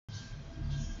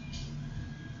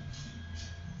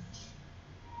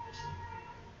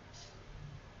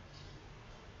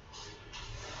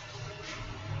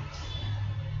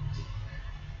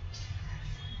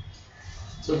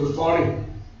So good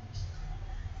morning.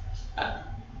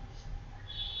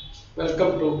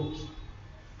 Welcome to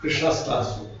Krishna's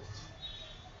classroom.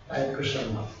 I am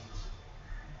Krishna.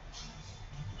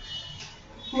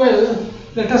 Well,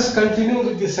 let us continue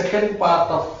with the second part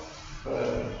of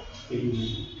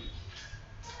the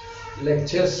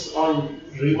lectures on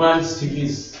Riemann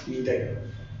Stieltjes integral.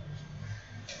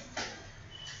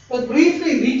 But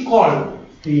briefly recall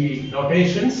the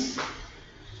notations.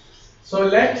 So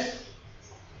let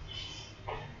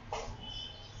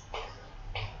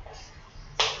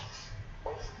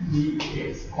be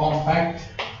a compact,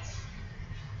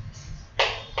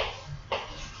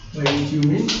 by which you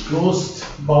mean closed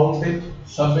bounded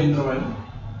subinterval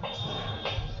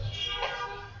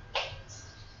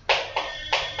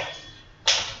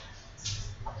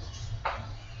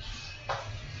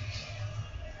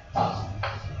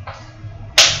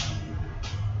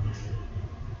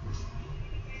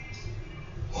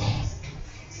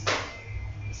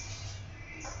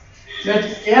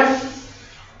let f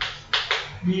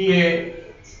be a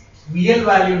real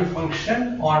valued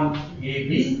function on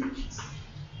AB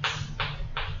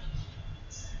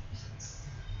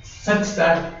such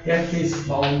that f is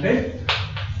bounded,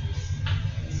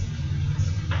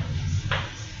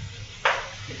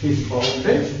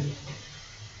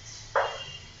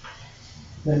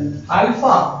 then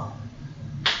alpha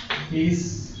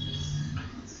is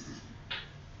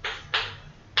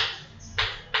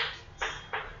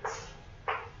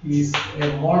a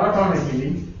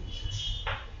monotonically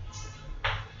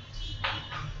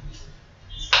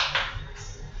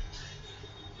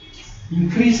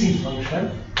increasing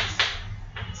function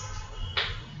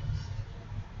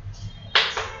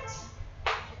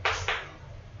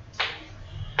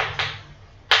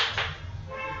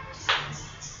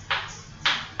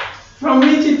from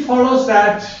which it follows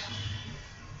that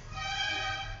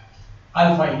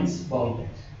alpha is bounded.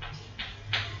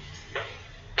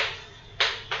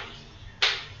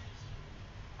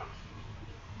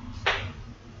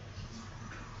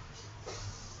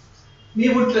 We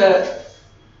would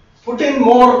put in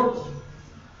more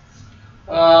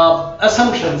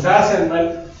assumptions as and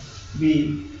when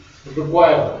we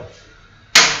require.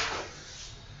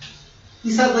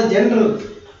 These are the general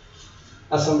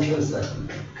assumptions that we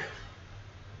make.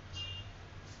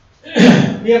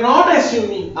 We are not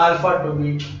assuming alpha to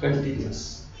be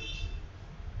continuous.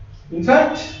 In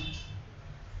fact,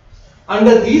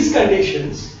 under these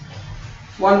conditions,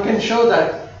 one can show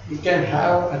that we can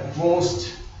have at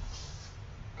most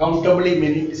countably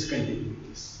many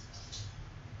discontinuities.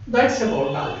 That's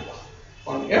about alpha.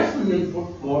 On F, we will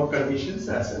put more conditions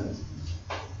as and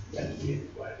when we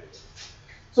require it.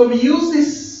 So we use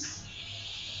this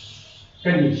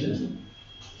condition.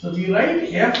 So we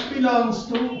write F belongs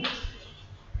to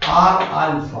R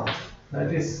alpha.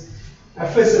 That is,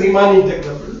 F is Riemann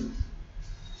integrable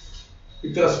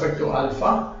with respect to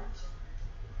alpha.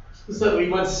 This is a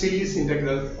Riemann Stieltjes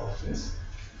integral of this.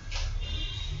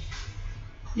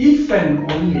 If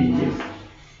and only if,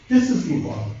 this is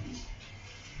important.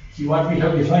 See what we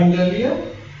have defined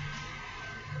earlier?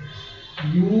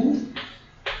 U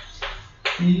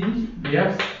P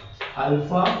F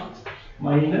alpha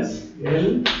minus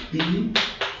L P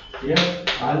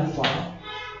F alpha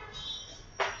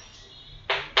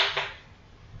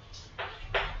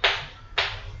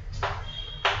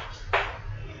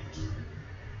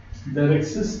there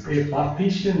exists a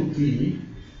partition P,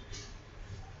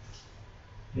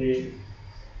 a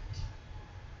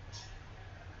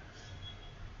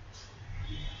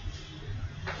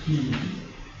P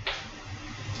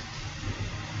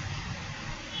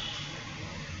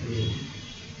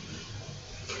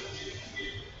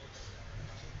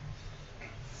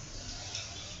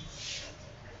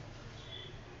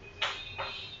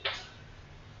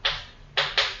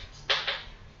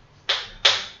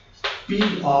P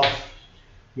of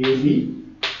AB,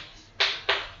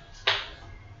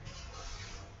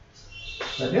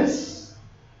 that is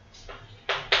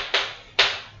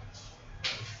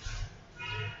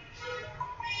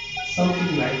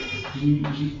something like E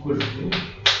equal to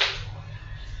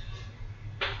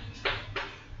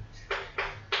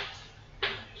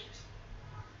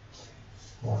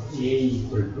or A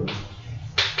equal to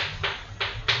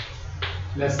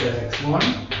less than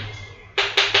x1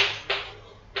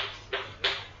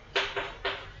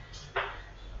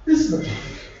 this is the partition.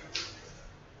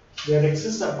 There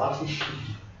exists a partition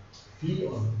P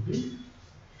on B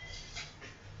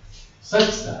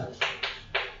such that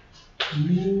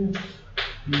U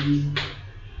P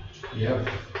F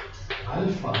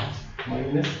alpha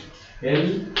minus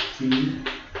L P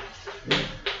F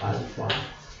alpha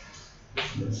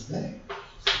is less than.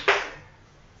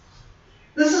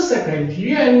 a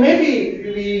criteria, and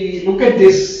maybe we look at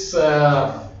this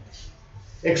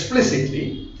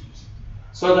explicitly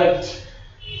so that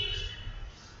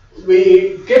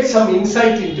we get some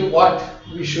insight into what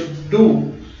we should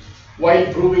do while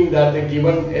proving that the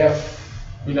given f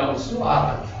belongs to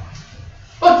R alpha.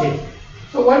 Okay,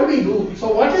 so what do we do?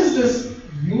 So what is this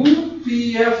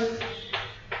UPF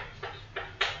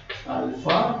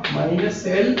alpha minus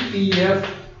LPF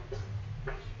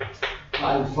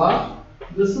alpha?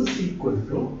 This is equal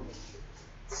to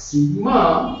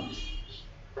sigma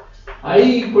I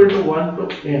equal to 1 to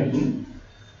n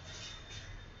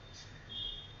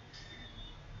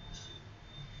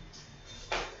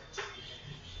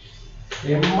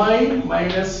mi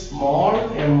minus small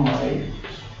mi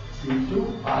into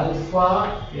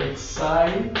alpha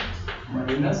xi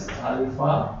minus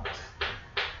alpha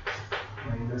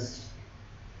minus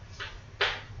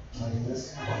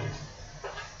 1.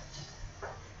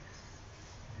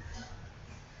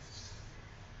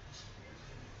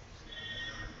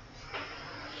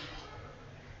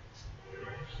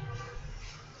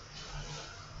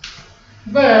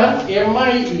 Where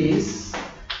mi is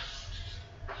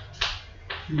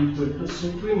equal to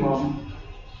supremum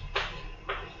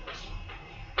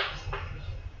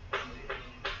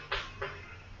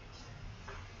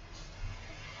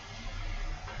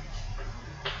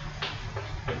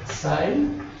xi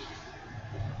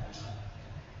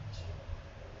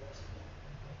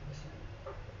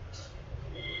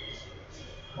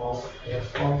of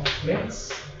f of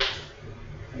x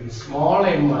and small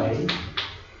mi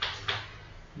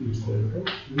equal to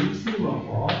infimum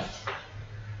of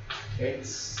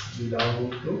x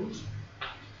belonging to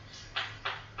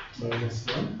minus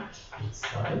 1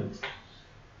 xi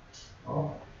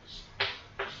of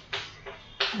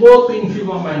both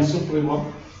infimum and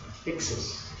supremum x's.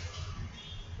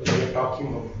 So we are talking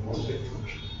of bounded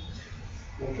function.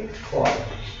 Okay, for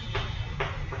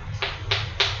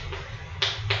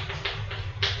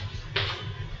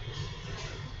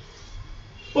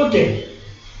okay.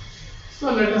 So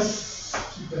let us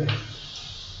keep a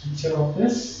picture of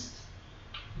this.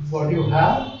 What you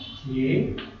have,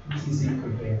 a which is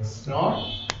equal to x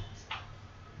naught,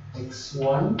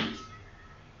 x1,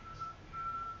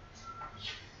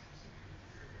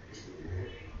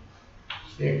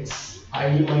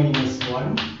 xi minus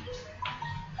 1,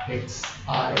 xi,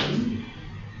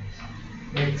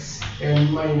 xn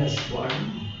minus 1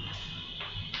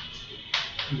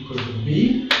 equal to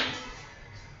b.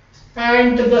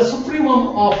 And the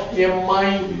supremum of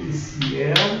mi is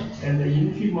here and the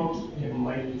infimum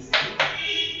mi is here.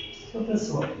 So that's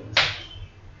what it is.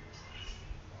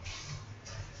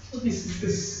 So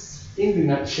this in the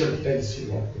nutshell tells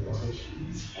you what the notation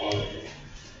is all about.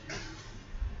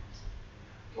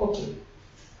 Okay.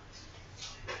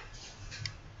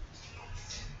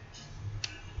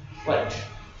 Right.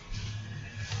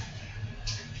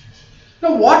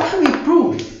 Now what have we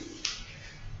proved?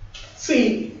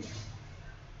 See,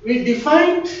 we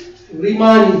defined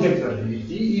Riemann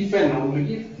integrability if and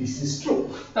only if this is true.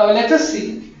 Now let us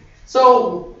see.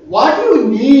 So what you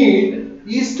need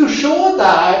is to show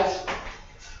that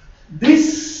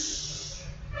this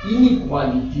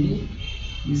inequality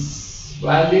is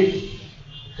valid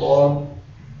for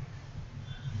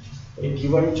a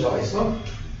given choice of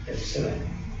epsilon.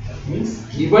 That means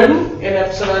given an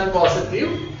epsilon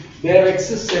positive, there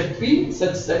exists set P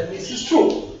such that this is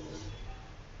true.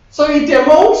 So it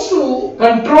amounts to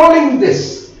controlling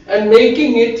this and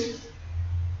making it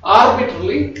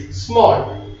arbitrarily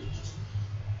small,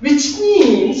 which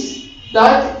means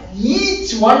that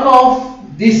each one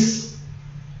of this,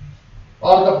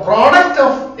 or the product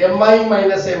of mi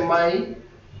minus mi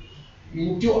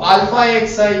into alpha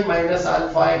xi minus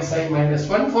alpha xi minus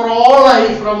 1 for all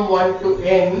I from 1 to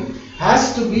n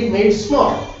has to be made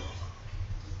small.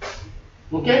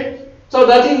 Okay? So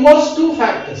that involves two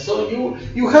factors. So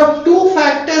you have two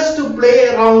factors to play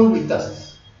around with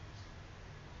us.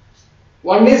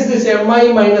 One is this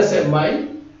mi minus mi.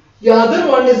 The other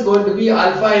one is going to be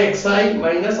alpha xi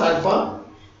minus alpha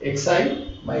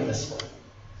xi minus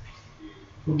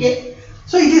 1. Okay.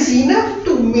 So it is enough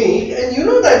to make, and you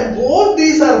know that both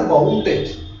these are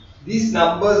bounded. These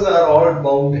numbers are all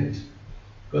bounded.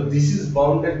 Because this is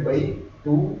bounded by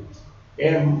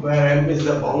 2m, where m is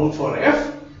the bound for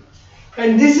f.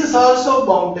 And this is also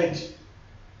bounded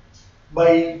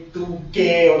by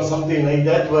 2k or something like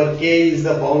that, where k is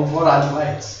the bound for alpha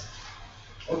x.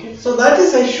 Okay, so that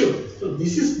is assured. So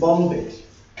this is bounded.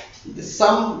 The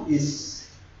sum is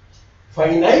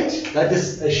finite, that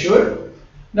is assured.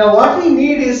 Now what we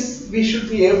need is, we should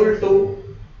be able to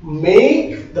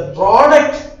make the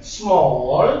product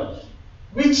small,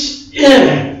 which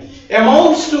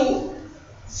amounts to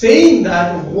saying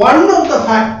that one of the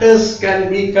factors can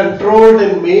be controlled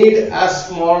and made as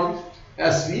small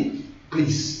as we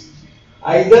please.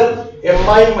 Either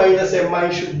mi minus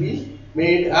mi should be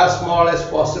made as small as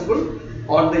possible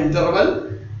on the interval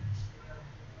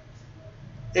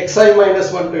xi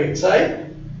minus 1 to xi,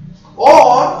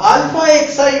 or alpha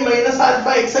xi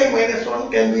minus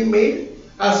 1 can be made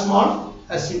as small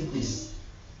as you please.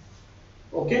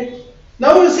 Okay.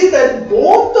 Now you see that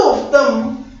both of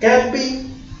them can be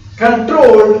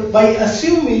controlled by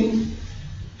assuming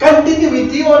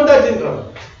continuity on that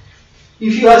interval.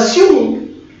 If you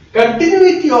assume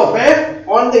continuity of f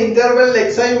on the interval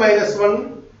xi minus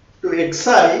 1 to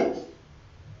xi,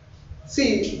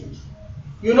 see,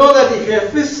 you know that if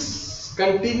f is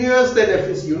continuous, then f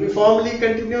is uniformly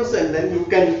continuous, and then you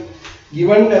can,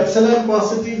 given epsilon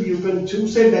positive, you can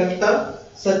choose a delta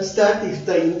such that if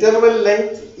the interval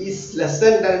length is less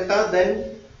than delta,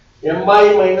 then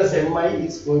mi minus mi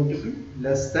is going to be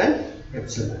less than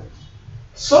epsilon.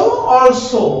 So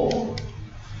also,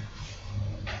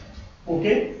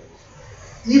 okay,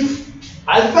 if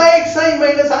alpha xi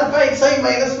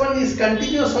minus 1 is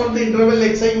continuous on the interval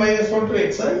xi minus 1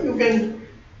 to xi, you can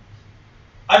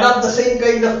adopt the same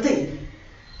kind of thing.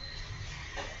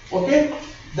 Okay.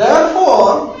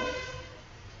 Therefore,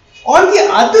 on the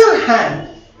other hand,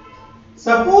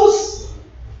 suppose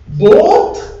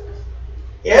both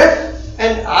f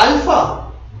and alpha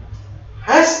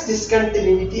has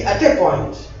discontinuity at a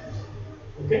point.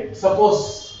 Okay.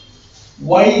 Suppose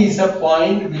y is a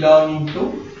point belonging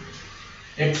to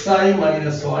xi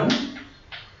minus 1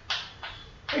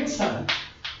 xi.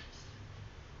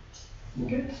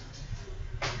 Okay.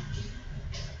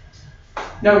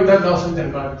 Now without loss of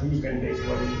generality, you can take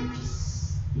what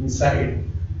is inside,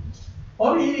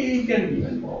 or you can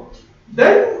even more.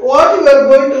 Then what you are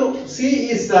going to see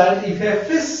is that if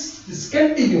f is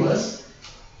discontinuous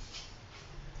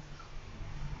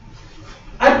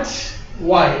at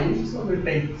y, so we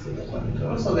take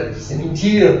one, so that is an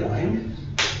interior point.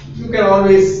 You can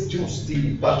always choose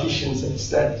the partition such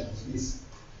that this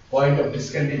point of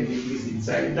discontinuity is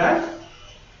inside that.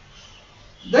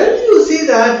 Then you see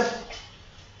that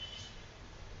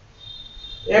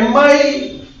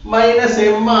mi minus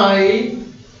mi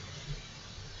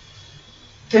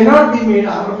cannot be made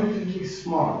arbitrarily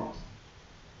small,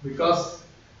 because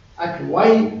at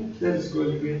y there is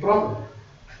going to be a problem.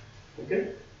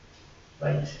 Okay,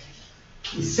 right.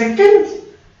 The second,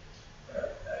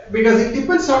 because it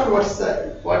depends on what is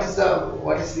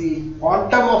the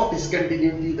quantum of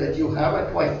discontinuity that you have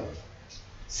at y.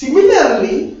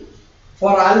 Similarly,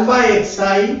 for alpha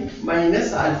xi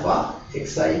minus alpha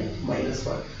xi minus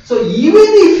 1. So even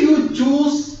if you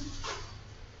choose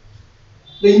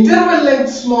the interval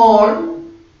length small,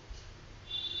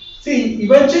 see,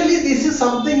 eventually this is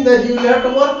something that you will have to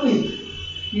work with.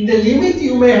 In the limit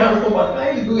you may have to work.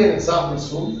 I will do an example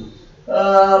soon.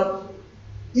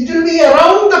 It will be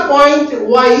around the point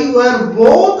y where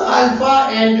both alpha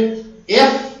and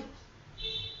f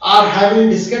are having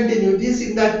discontinuities.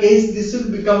 In that case, this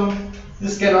will become,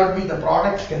 this cannot be, the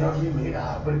product cannot be made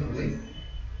arbitrarily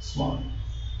small.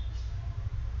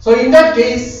 So in that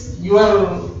case,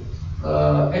 your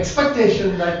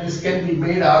expectation that this can be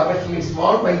made arbitrarily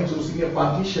small by choosing a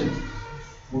partition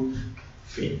would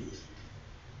fail.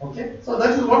 Okay, so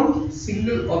that is one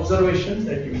single observation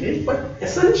that you make, but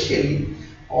essentially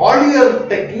all your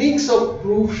techniques of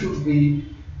proof should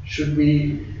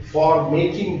be for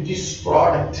making this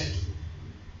product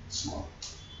small.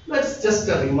 That's just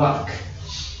a remark.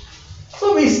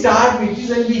 So we start with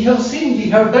this, and we have seen, we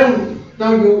have done,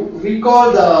 now you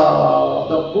recall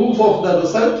the proof of the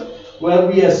result where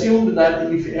we assumed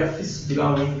that if f is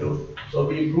belonging to, so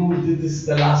we proved this is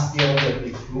the last year that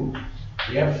we proved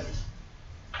f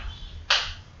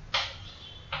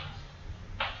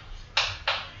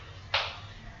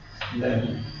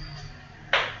then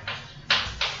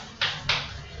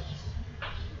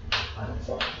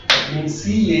alpha. That means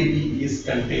CAB is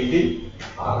contained in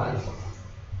R alpha.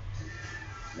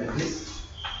 Like this.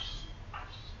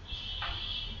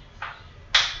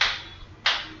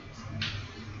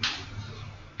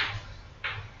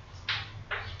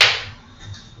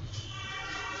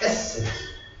 S.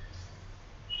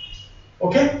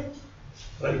 Okay?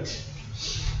 Right.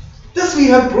 This we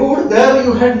have proved. There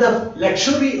you had the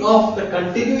luxury of the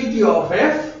continuity of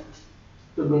f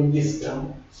to make this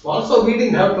term small. So we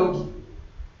didn't have to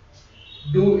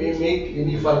make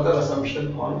any further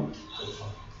assumption on alpha.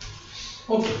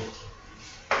 Okay.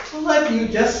 So that you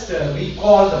just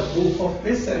recall the proof of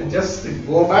this and just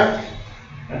go back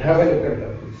and have a look at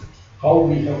the proof. How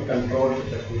we have controlled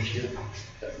the crucial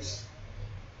terms.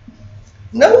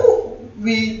 Now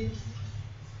we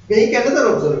make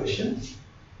another observation.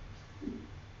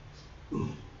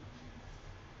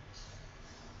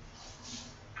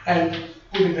 And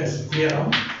put it as a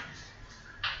theorem.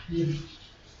 If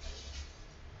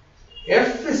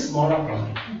F is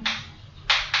monotonic,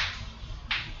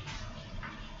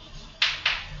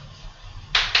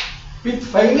 with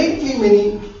finitely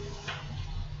many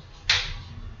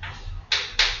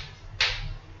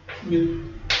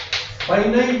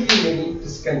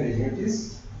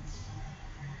discontinuities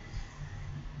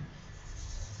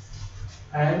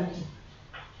and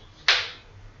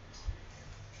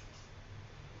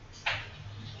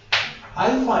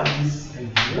alpha is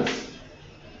continuous,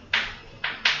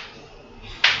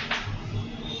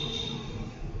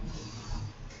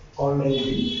 or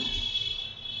maybe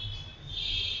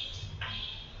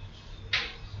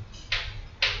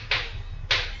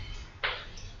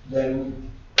then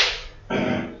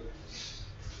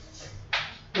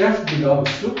F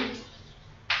belongs to.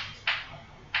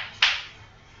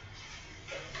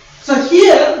 So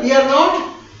here we are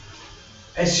not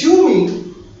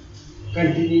assuming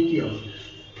continuity of it.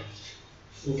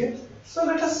 Okay. So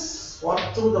let us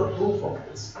walk through the proof of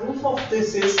this. Proof of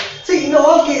this is, see, in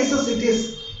all cases it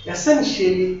is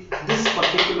essentially this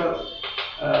particular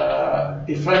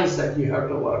difference that we have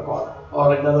to work on,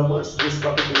 or in other words, this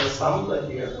particular sum that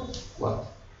we have to work.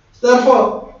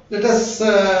 Therefore, let us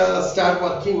start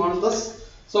working on this.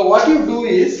 So what you do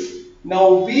is,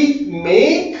 now we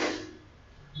make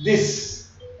this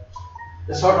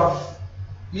a sort of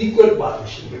equal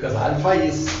partition, because alpha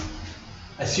is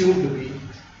assumed to be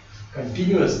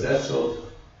continuous there, so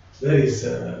there is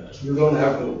you don't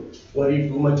have to worry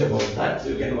too much about that.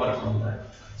 You can work on that.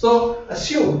 So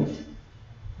assume,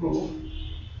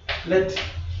 let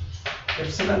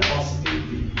epsilon positive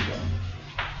be given.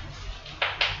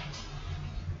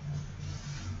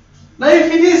 Now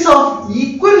if it is of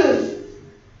equal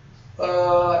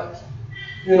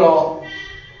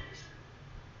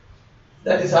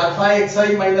that is alpha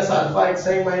xi minus alpha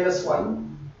xi minus 1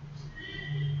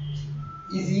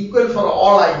 is equal for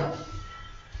all I,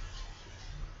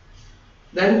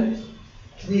 then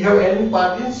we have n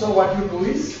partitions. So what you do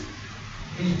is,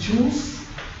 we choose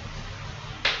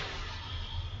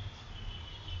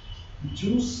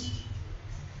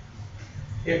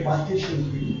a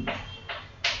partition P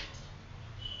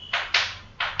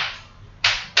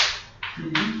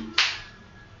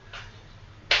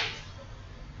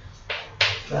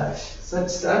dash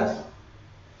such that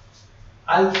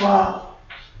alpha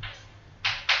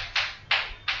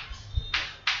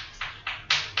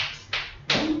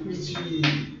which we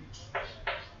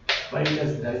write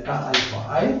as delta alpha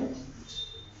I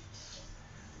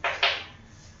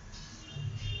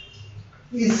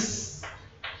is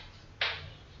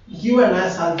given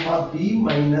as alpha b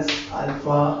minus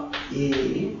alpha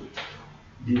a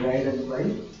divided by.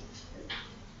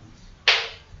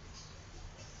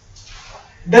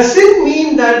 Does it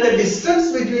mean that the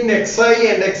distance between xi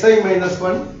and xi minus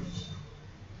 1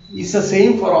 is the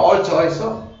same for all choice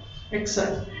of xi?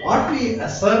 What we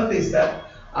assert is that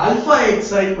alpha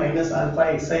xi minus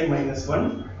alpha xi minus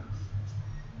 1,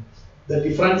 the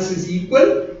difference is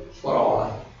equal for all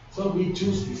I. So we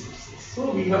choose this.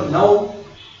 So we have now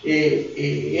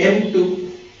a n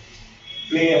to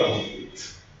play around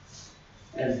with,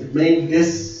 and to make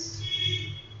this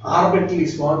arbitrarily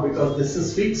small, because this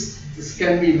is fixed. This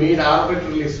can be made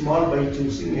arbitrarily small by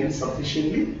choosing n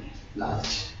sufficiently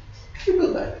large. You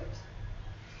do that.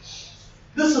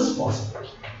 This is possible.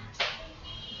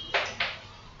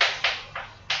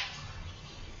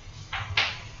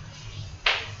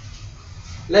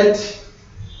 Let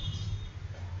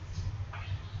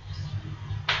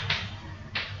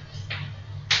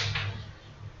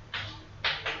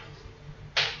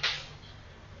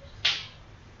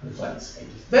alpha is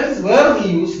continuous. That is where we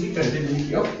use the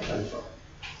continuity of alpha.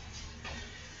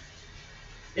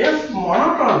 If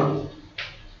monotonic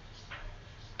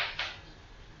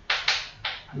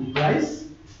implies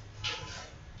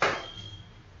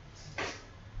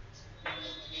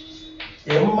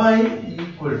mi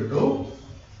equal to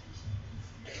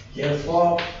f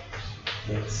of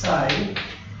xi,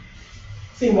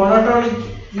 see, monotonic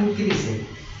increasing,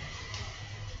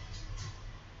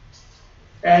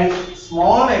 and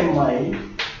small mi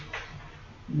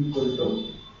equal to,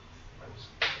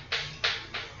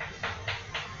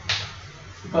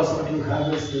 because what you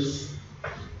have is this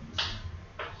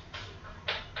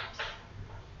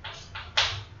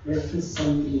f is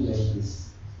something like this.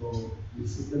 So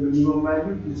this is the minimum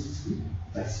value, this is the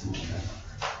maximum value.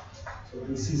 So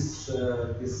this is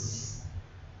this.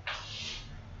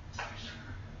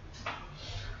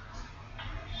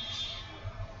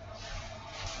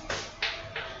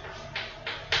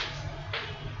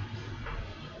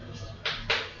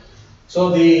 So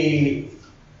the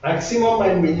maximum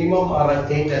and minimum are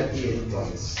attained at the end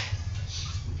points.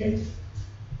 Okay.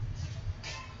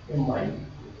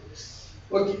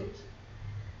 Okay.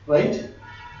 Right.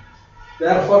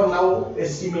 Therefore, now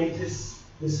estimate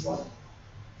this one.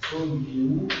 So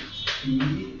U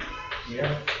P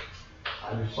F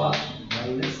alpha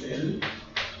minus L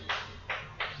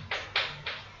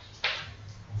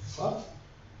alpha.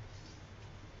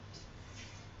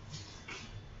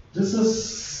 This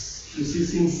is, you see,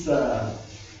 since the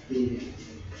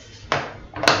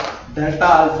delta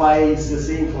alpha is the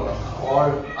same for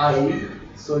all I,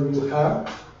 so you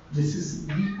have, this is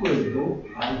equal to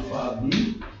alpha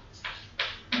B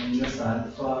minus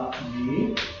alpha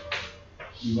A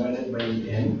divided by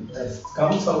N. That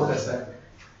comes out as a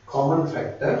common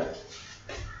factor.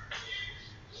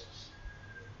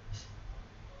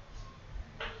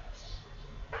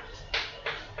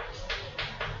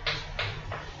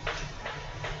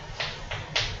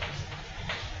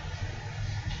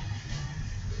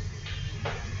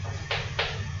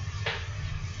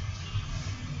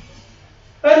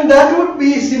 And that would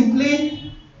be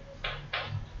simply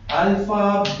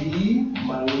alpha B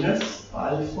minus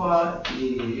alpha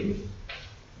A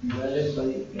divided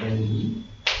by N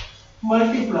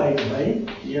multiplied by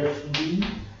FB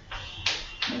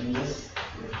minus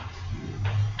FB.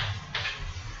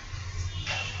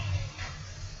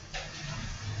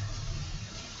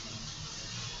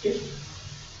 Okay.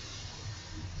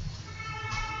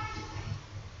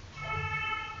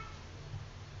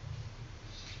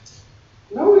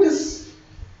 Now it is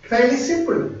fairly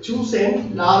simple. Choose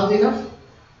n large enough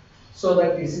so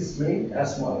that this is made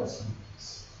as small as possible.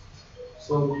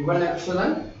 So given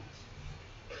epsilon,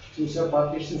 choose your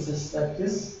partitions as that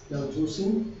is. Now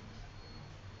choosing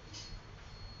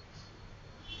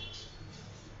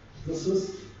this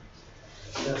is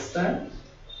less than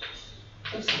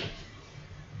epsilon.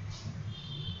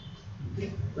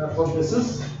 Okay. Therefore, this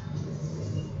is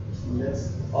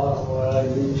less, or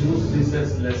you choose this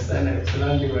as less than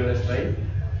epsilon divided by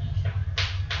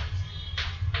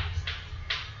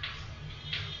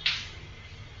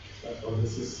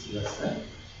this is less than.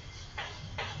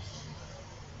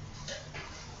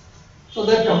 So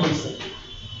that completes it.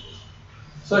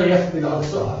 So F belongs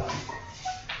to R.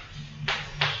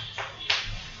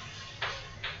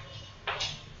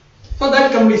 So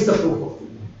that completes the proof of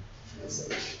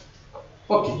the.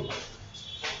 Okay.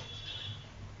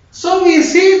 So we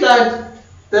see that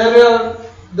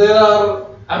there are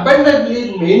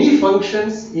abundantly many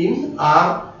functions in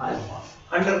R alpha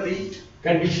under the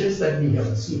conditions that we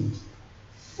have seen.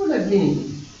 So let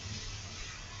me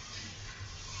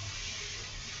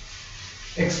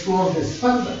explore this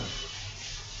further.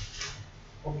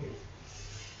 Okay.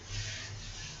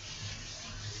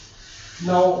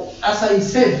 Now, as I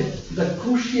said, the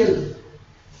crucial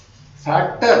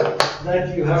factor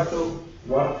that you have to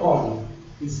work on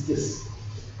is this.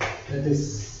 That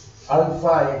is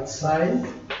alpha xi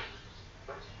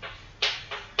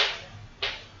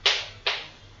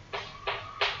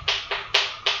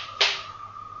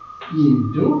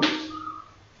into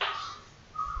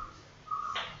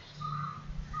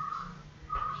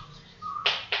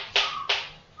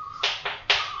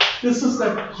this is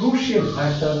the crucial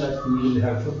factor that we will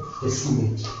have to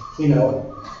estimate in our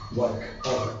work.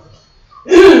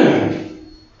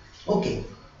 Okay.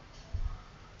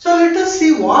 So let us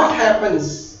see what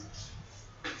happens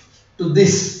to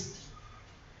this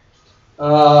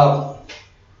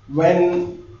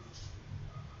when,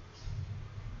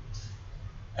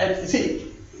 and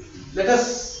see, let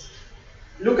us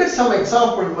look at some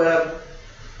example where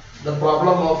the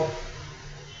problem of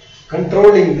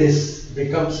controlling this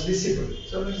becomes visible.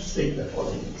 So let us take the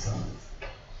following example.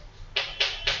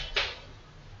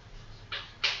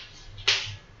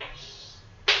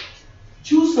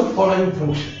 Choose the following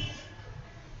function.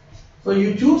 So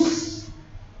you choose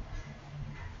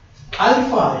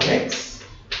alpha x,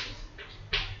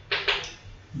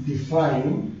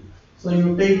 define, so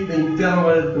you take the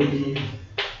interval to be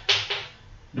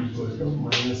equal to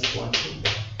 -1 to 1.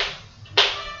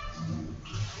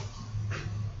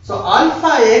 So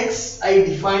alpha x I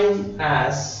define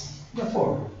as the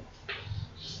following.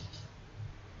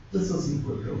 This is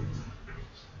equal to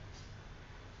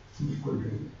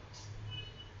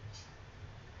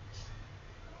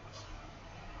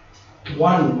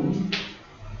 1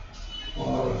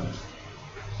 or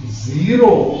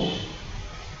 0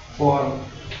 for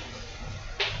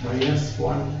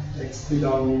 -1 x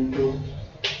belonging to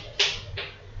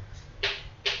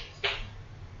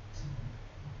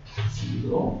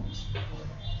 0,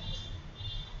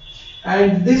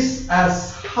 and this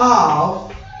as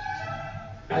half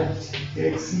at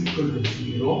x equal to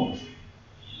 0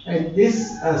 and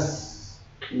this as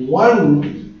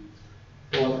 1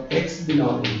 for x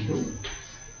belonging to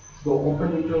the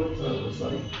open into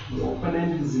the open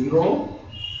end 0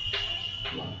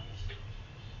 1.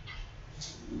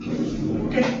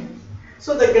 Okay,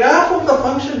 so the graph of the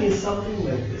function is something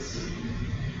like this: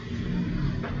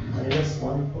 minus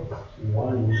 1 for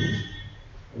 1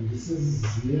 and this is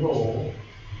 0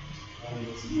 and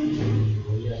this is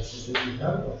y-axis that we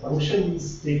have. The function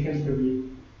is taken to be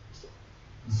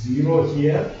 0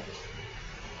 here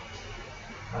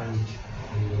and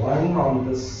 1 on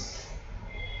this,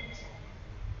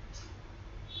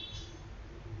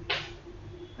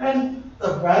 and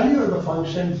the value of the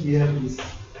function here is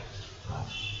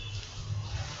half.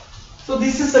 So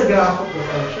this is the graph of the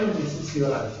function. This is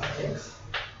your alpha x.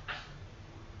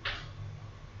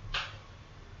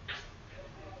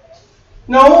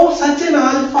 Now such an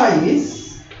alpha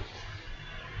is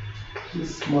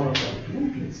monotonically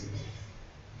increasing.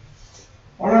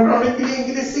 Monotonically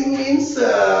increasing means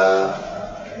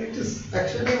it is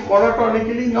actually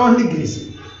monotonically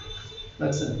non-decreasing.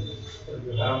 That's it. So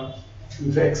you have,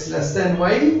 if x less than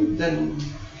y, then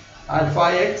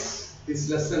alpha x is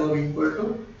less than or equal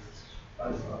to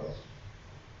alpha y.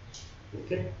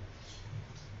 Okay.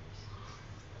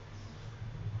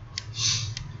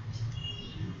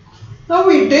 Now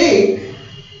we take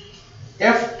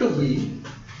f to be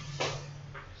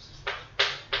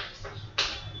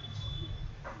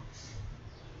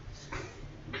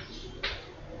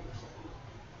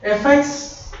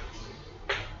fx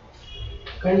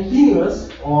continuous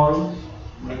on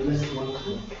minus 1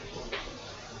 to,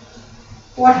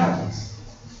 what happens?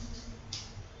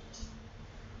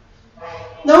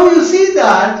 Now you see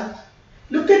that,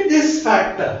 look at this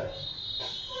factor.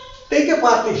 Take a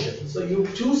partition. So you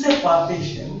choose a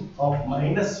partition of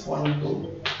minus 1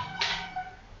 to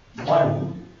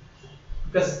 1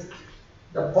 because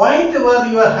the point where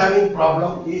you are having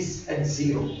problem is at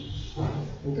 0.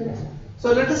 Okay.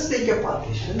 So let us take a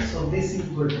partition. So this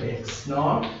equal to x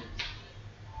naught.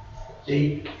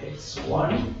 Take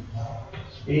x1.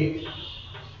 Take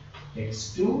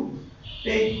x2.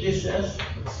 Take this as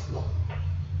x2.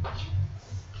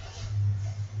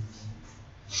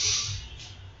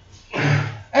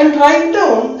 And write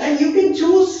down, and you can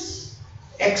choose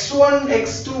x1,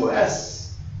 x2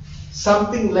 as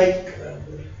something like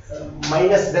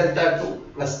minus delta to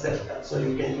plus delta. So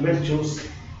you can even choose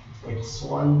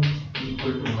x1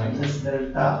 equal to minus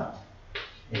delta,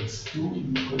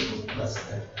 x2 equal to plus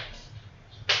delta.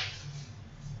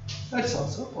 That's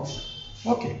also possible.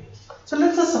 Okay. So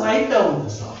let us write down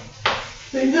this now.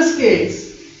 So in this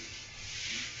case,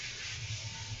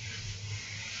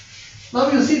 now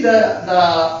you see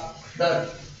the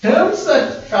terms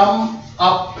that come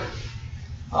up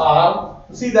are,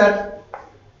 you see that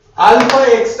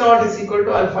alpha x naught is equal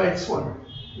to alpha x1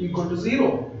 equal to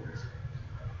 0.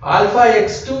 Alpha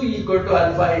x2 equal to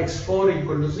alpha x4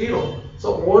 equal to 0.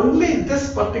 So only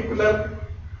this particular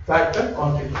factor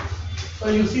contributes. So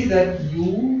you see that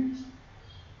u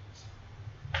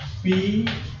p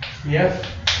f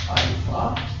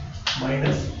alpha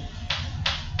minus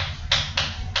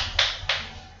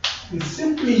is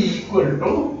simply equal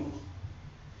to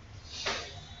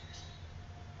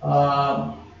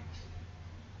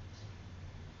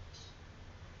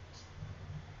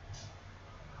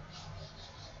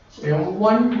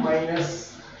m1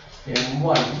 minus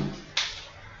m1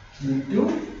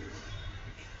 into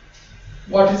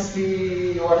what is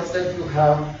that you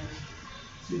have?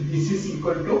 See, this is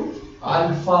equal to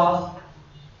alpha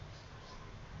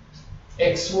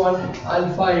x1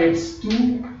 alpha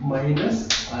x2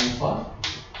 minus alpha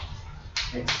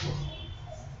x4,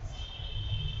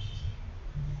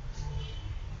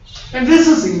 and this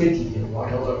is immaterial,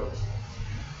 whatever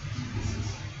this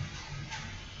is.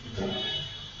 Okay.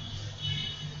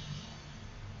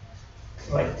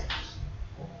 Right.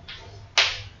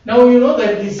 Now you know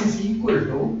that this is equal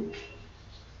to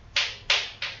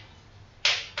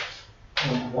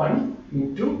m1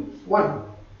 into 1.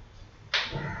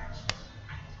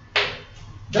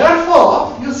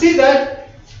 Therefore, you see that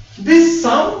this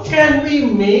sum can be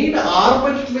made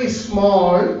arbitrarily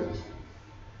small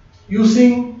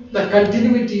using the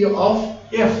continuity of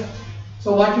f.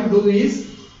 So what you do is,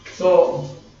 so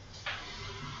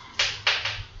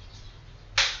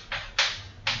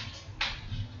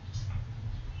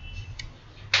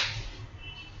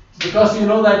because you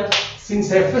know that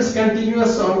since f is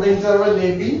continuous on the interval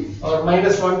ab or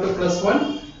minus 1 to plus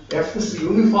 1, f is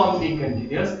uniformly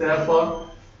continuous. Therefore,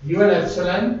 given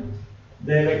epsilon,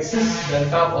 there exists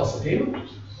delta positive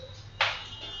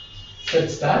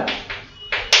such that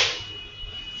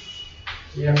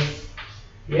f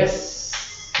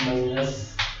s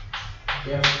minus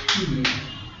f t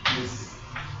is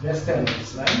less than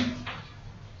epsilon.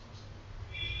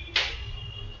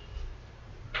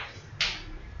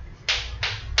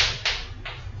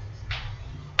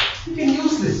 You can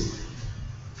use this.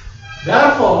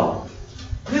 Therefore,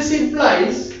 this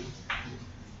implies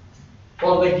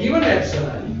for the given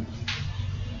epsilon,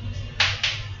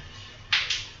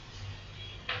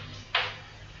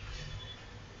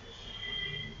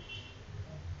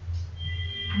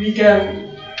 we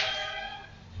can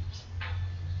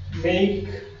make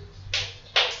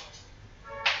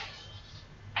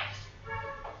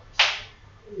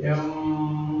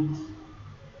m1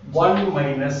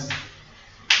 minus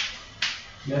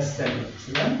less than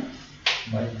epsilon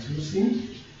by choosing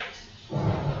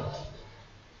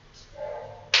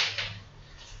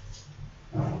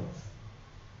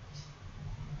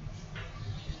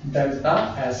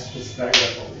delta as described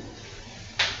above.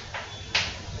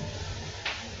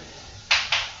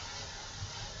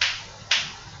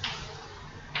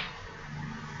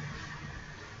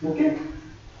 Okay.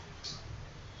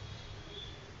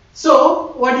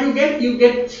 So what you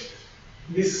get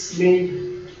this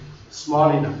made small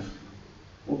enough.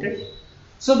 Okay.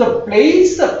 So the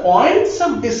points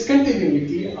of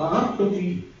discontinuity are to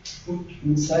be put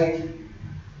inside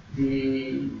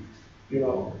the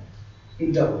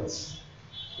intervals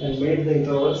and made the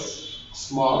intervals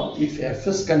small. If f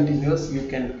is continuous, you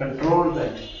can control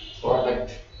that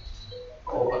product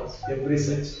over every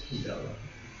such interval.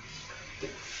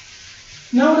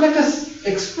 Now let us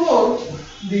explore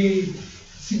the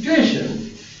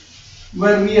situation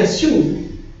where we assume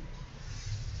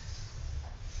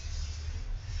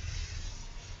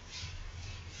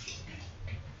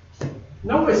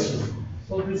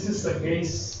so this is the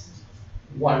case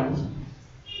 1,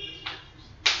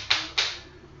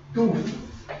 2.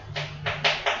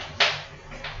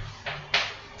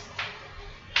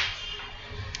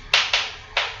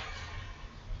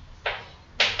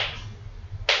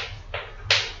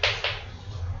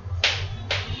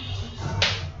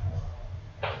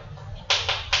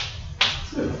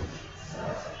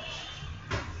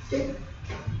 Okay.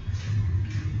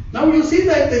 Now you see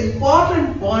that the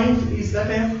important point is that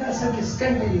f has a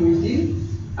discontinuity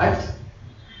at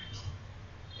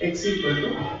x equal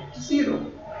to 0.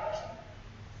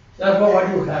 Therefore, what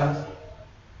you have?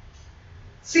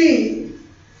 See,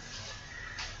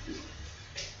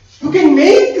 you can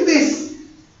make this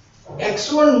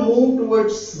x1 move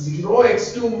towards 0,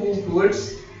 x2 move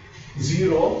towards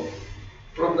 0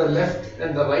 from the left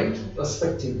and the right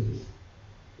respectively.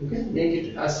 Okay, make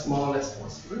it as small as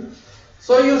possible.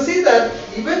 So you see that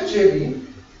eventually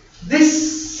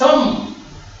this sum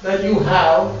that you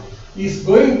have is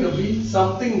going to be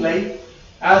something like,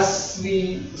 as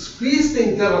we squeeze the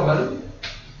interval,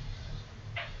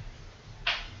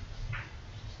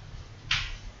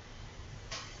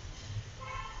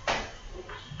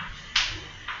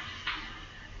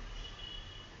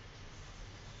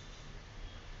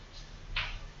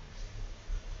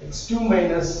 x2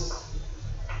 minus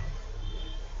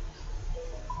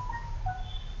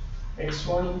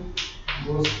x1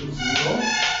 goes to 0,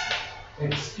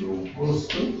 x2 goes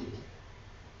to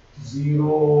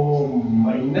 0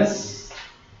 minus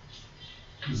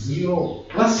 0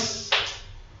 plus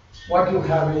what you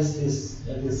have is this,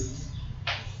 that is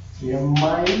m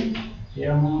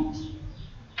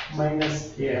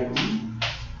minus m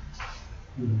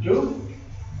into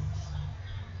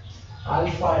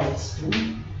alpha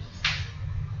x2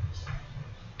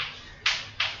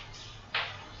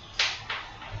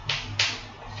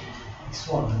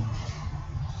 x1.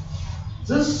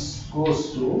 This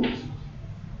goes to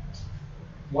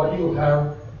what you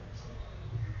have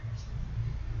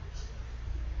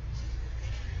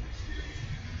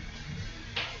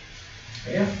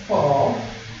f of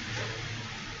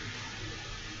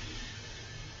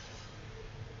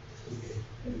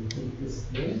this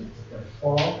way, f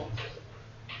of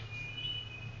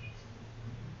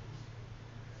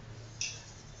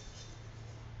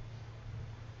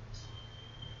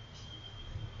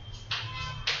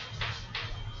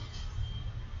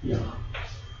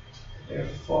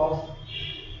f of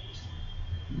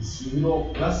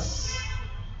 0 plus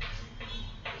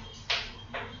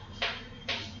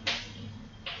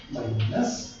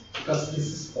minus, because this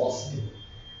is positive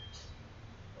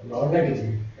or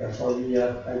negative, therefore we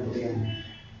are putting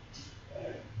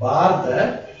a bar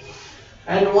there.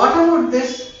 And what about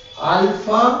this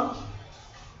alpha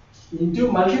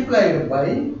into multiplied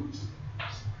by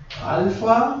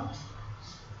alpha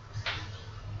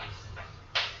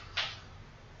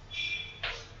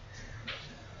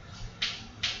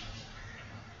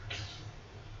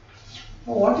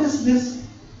Now what is this?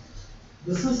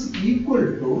 This is equal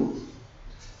to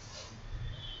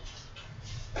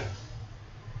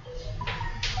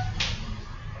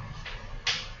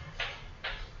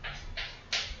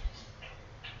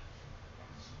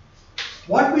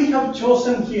what we have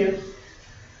chosen here.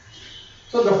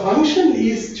 So the function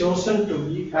is chosen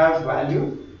to have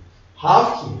value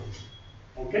half here.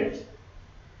 Okay.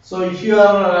 So if you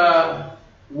are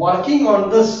working on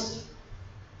this,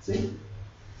 see,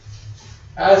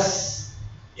 as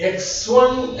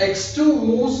x1, x2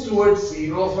 moves towards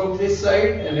 0 from this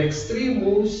side and x3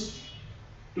 moves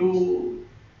to,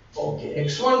 okay,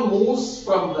 x1 moves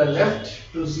from the left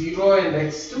to 0 and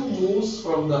x2 moves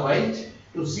from the right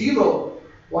to 0,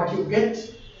 what you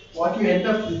end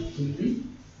up with will be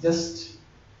just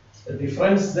the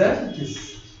difference there, which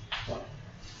is 1.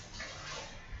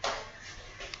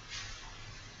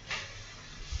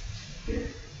 Okay.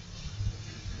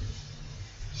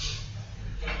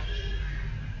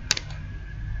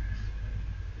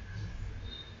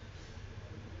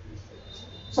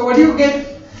 So what do you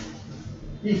get?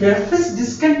 If f is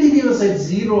discontinuous at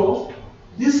 0,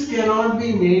 this cannot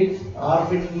be made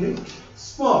arbitrarily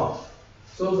small.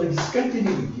 So the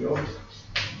discontinuity of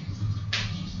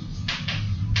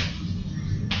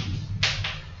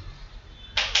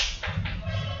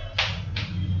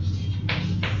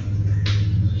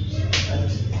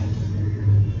at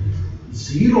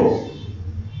 0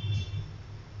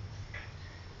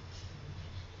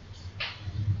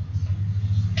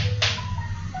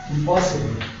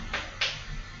 impossible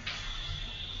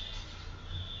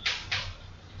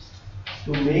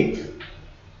to make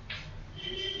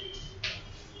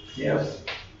f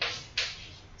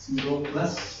 0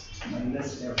 plus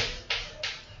minus f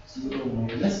 0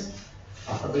 minus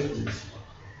arbitrarily small.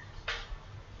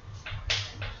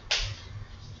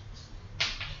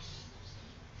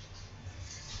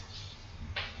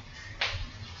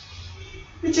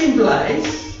 Which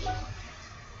implies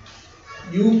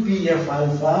UPF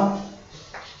alpha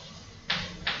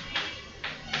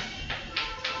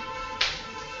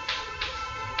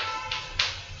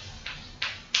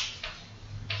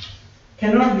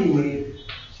cannot be made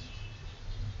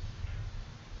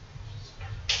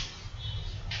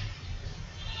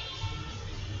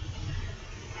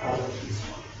arbitrarily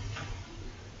small.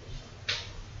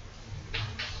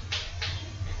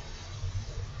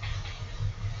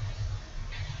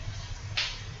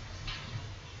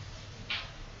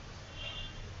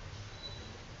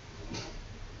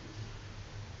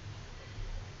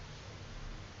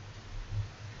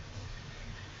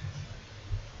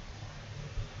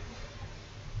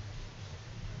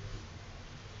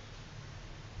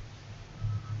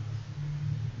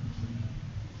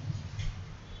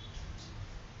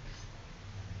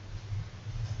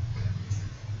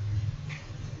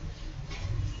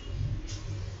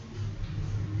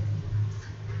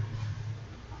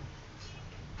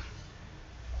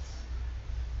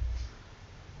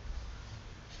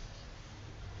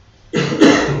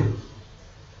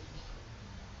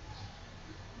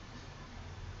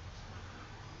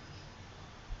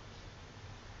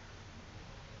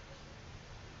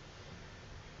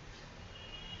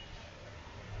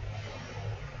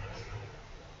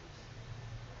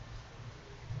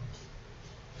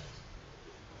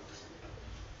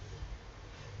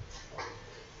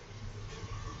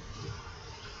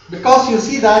 Because you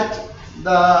see that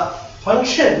the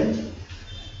function,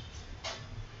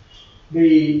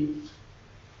 the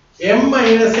m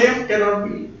minus f cannot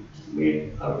be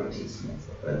made arbitrarily small.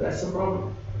 That's the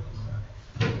problem,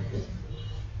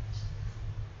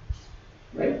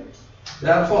 right?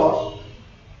 Therefore,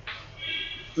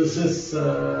 this is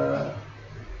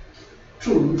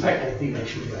true. In fact, I think I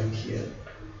should write here.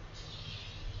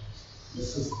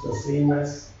 This is the same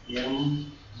as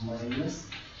m minus.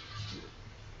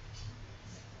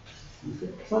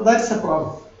 Okay. So that's the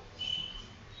problem.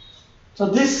 So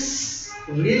this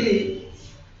really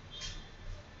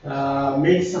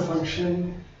makes the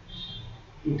function,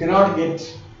 you cannot get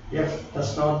f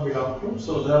does not belong to,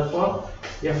 so therefore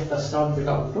f does not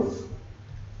belong to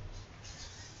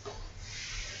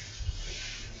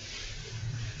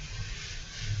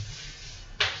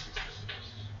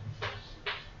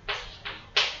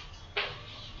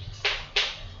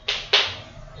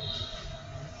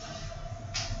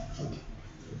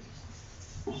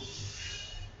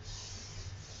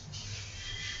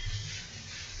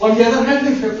On the other hand,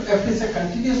 if f is a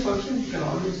continuous function, you can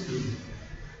always do it.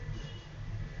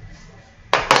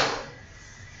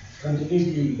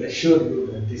 Continuity will assure you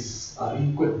that these are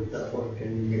equal, therefore it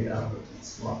can be made arbitrarily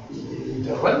small in the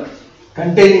interval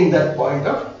containing that point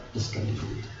of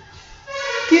discontinuity.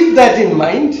 Keep that in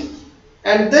mind.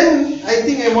 And then I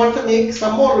think I want to make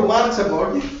some more remarks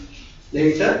about it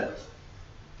later.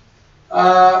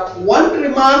 One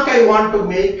remark I want to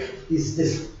make is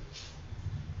this.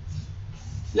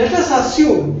 Let us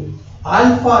assume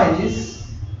alpha is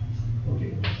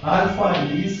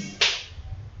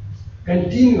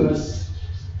continuous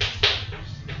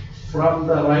from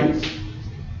the right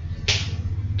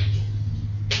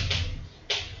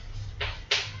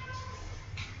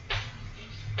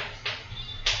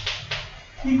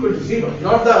equal to 0,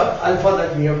 not the alpha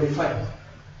that we have defined,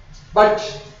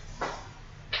 but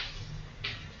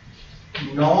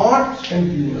not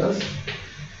continuous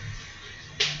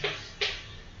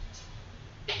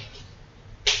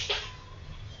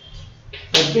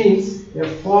that means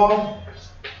f of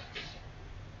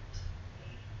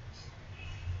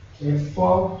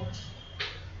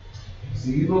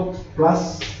 0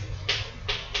 plus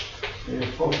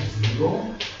f of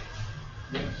 0,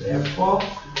 f of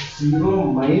 0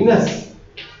 minus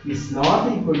is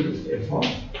not equal to f of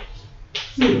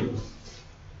 0.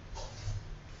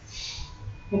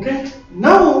 Okay,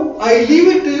 now I leave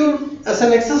it to you as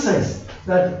an exercise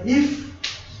that if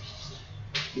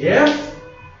f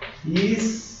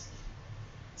is,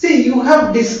 see, you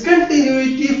have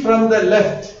discontinuity from the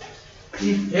left.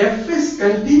 If f is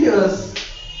continuous,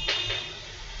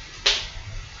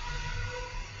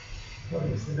 what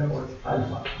is it about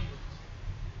alpha?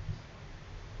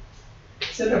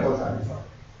 Say about alpha.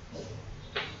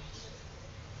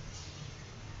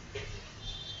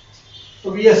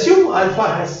 So we assume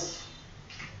alpha is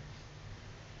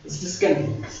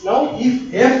discontinuous. Now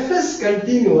if f is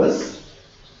continuous,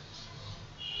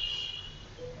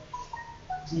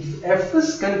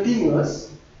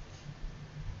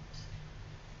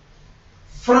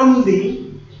 from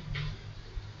the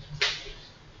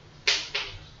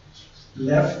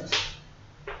left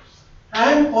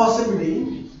and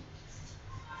possibly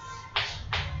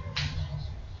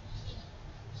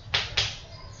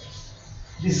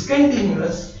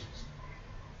discontinuous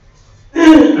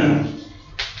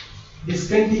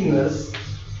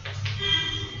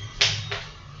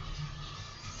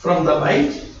from the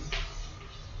right,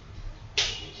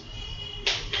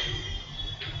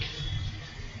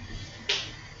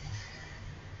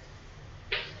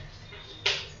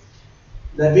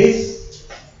 that is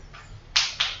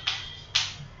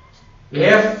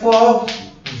f of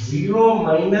 0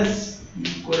 minus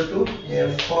equal to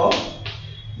f of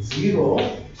 0,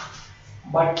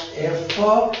 but f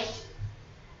of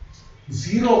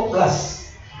 0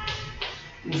 plus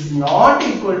is not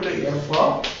equal to f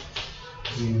of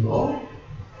 0.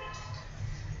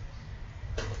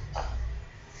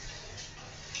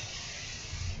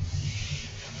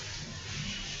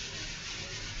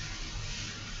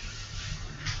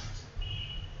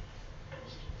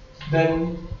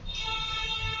 Then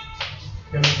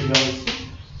f belongs to,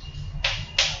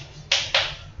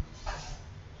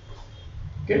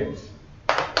 okay,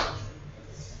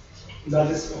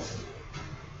 that is possible.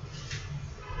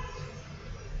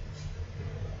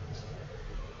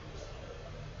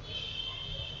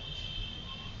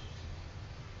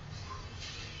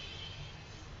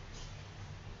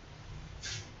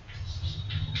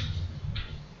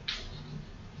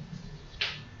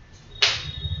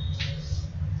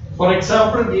 For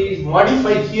example, we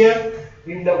modify here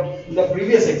in the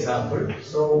previous example.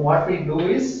 So what we do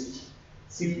is,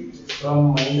 see,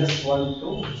 from -1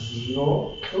 to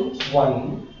 0 to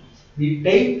 1, we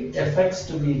take fx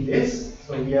to be this.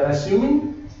 So we are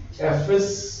assuming f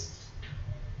is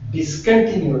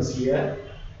discontinuous here,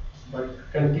 but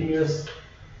continuous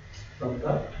from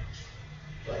the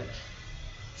right.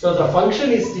 So the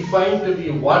function is defined to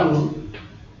be 1.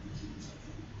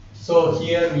 So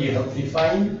here we have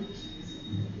defined,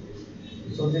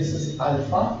 so this is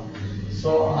alpha.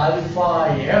 So alpha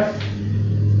f,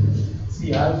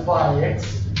 see, alpha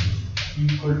x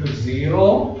equal to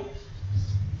 0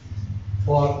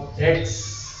 for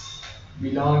x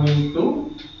belonging to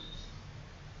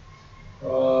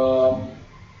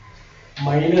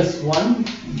 -1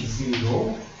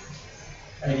 0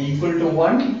 and equal to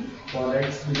 1 for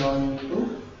x belonging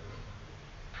to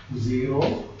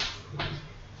 0.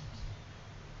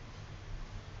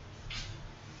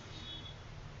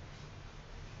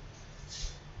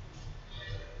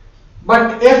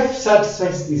 But f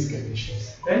satisfies these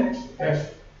conditions, then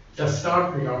f does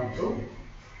not belong to,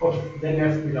 okay, then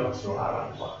f belongs to R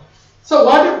alpha. So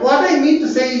what I mean to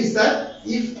say is that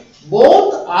if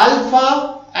both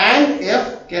alpha and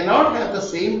f cannot have the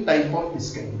same type of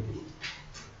discontinuity,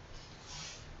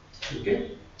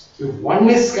 okay, if one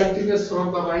is continuous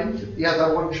from the right, the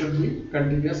other one should be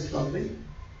continuous from the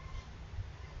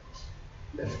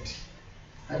left.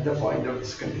 at the point of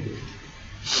discontinuity.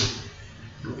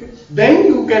 Okay. Then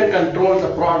you can control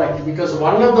the product, because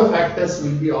one of the factors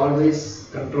will be always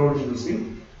controlled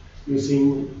using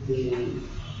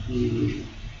the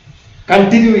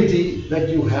continuity that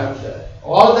you have there.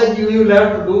 All that you will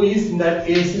have to do is, in that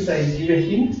case, is I give a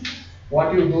hint.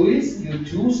 What you do is you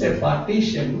choose a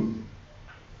partition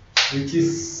which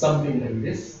is something like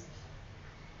this: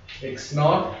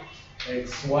 x0,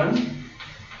 x1,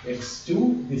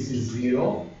 x2, this is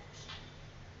 0,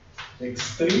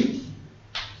 x3,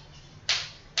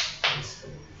 x4.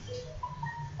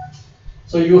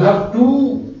 So you have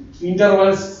two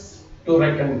intervals to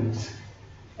reckon with,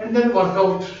 and then work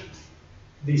out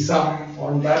the sum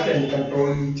on that and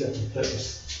control each of the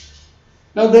terms.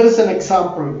 Now there is an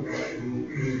example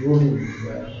in ruling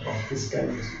of this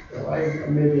kind.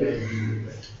 Maybe I give you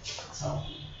that example.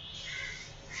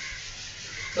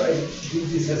 So I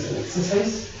give this as an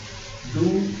exercise. Do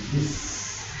this.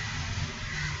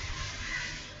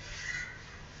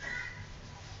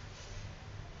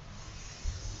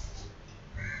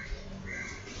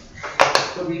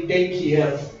 So we take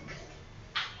here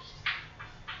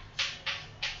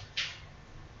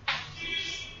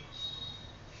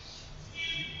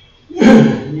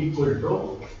equal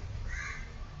to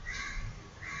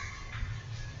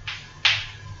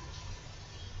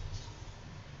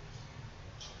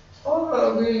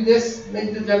we will just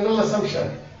make the general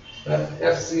assumption that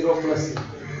f0 plus equal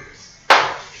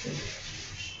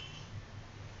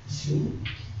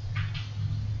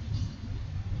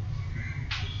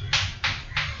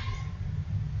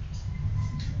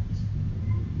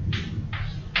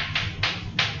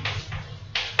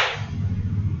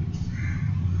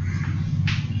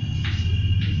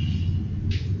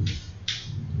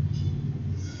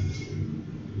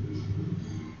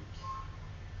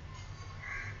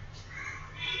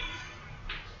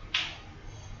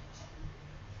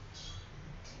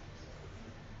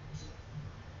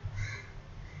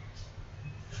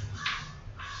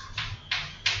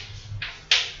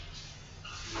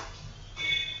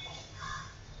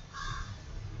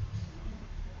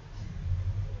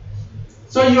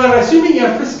So you are assuming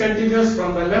f is continuous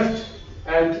from the left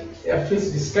and f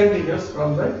is discontinuous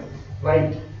from the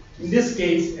right. In this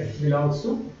case, f belongs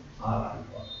to R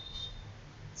alpha.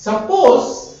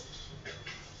 Suppose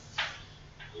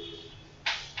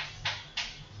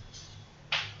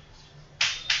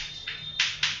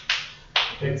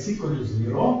x equal to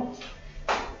 0,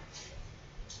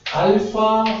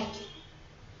 alpha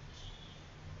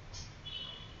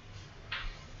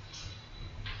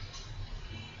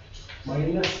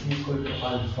minus equal to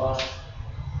alpha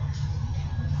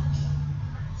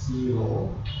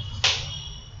 0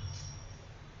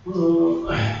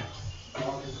 not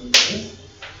equal to this,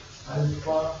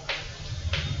 alpha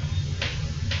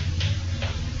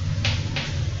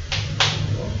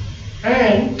 0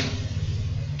 and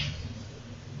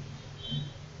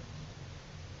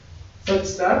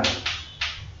such that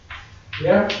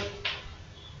f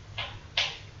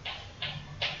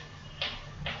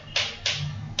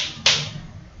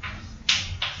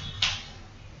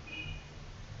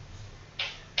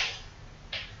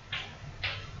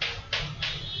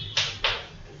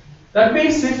that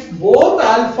means if both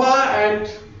alpha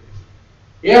and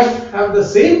f have the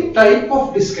same type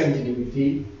of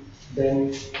discontinuity,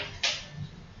 then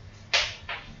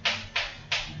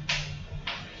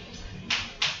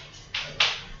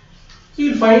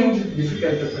you will find it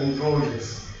difficult to control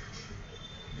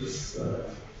this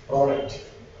product.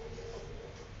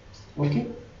 Okay,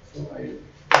 so I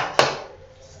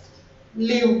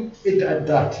leave it at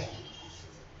that.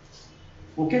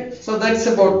 Okay, so that's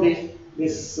about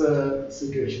this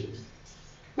situation.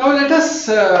 Now let us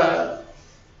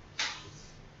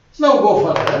now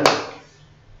go further.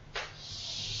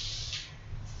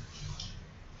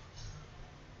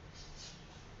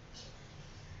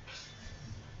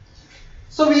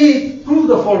 So we prove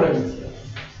the following here.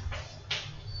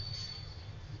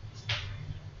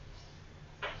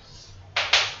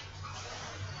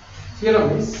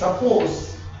 Theorem is, suppose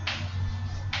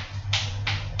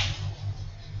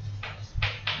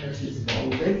f is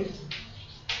bounded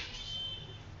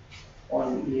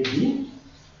on AB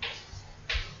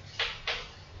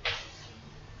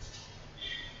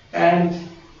and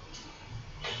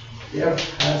f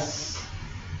has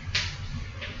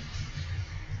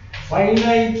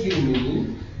finitely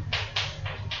many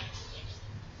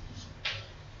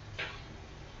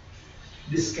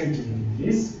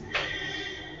discontinuities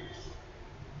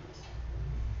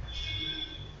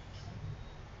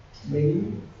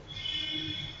many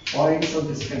points of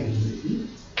discontinuity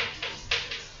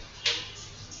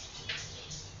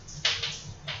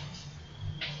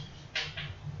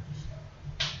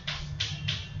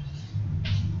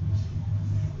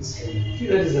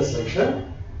Here is the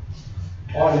solution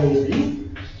on AB.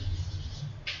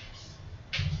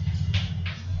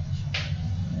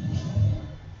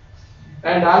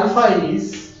 And alpha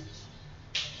is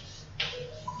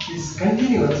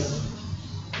continuous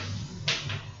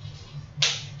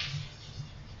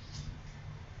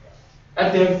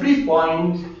at every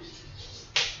point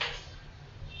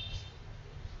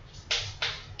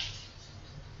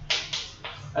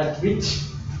at which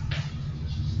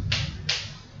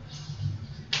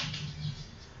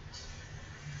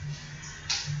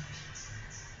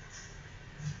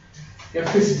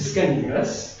f is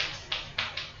discontinuous.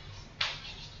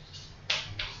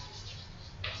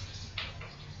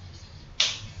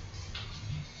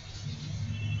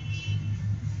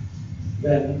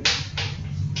 Then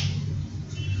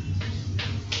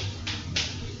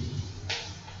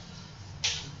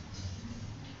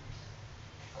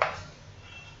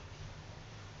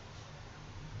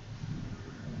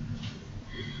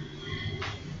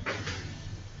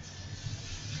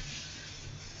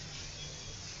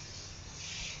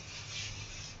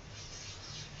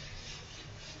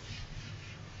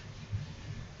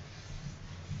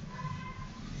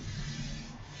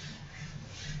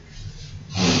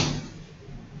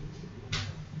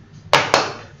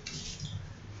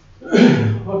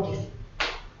okay.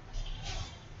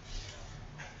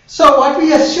 So what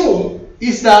we assume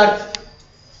is that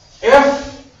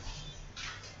f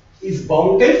is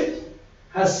bounded,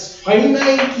 has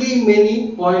finitely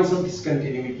many points of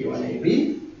discontinuity on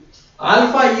AB.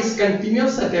 Alpha is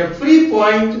continuous at every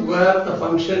point where the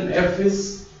function f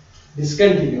is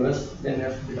discontinuous, then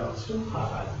f belongs to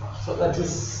R alpha. So that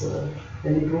is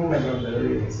an improvement of the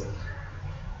earlier result.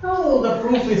 Now the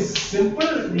proof is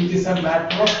simple. It is a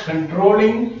matter of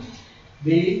controlling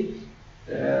the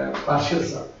partial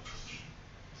sum,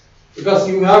 because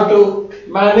you have to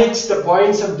manage the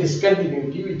points of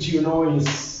discontinuity, which you know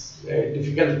is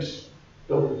difficult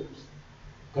to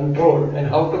control. And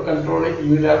how to control it?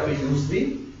 You will have to use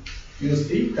the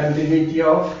continuity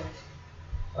of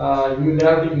you will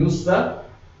have to use the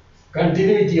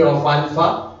continuity of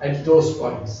alpha at those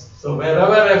points. So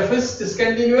wherever f is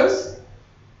discontinuous,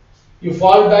 you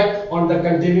fall back on the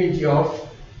continuity of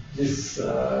this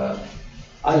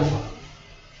alpha.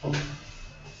 Okay.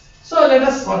 So let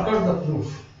us work out the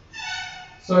proof.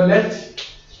 So let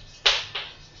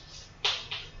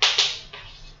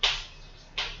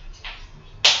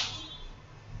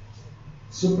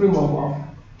supremum of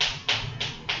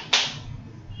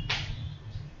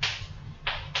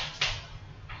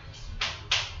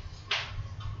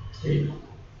A.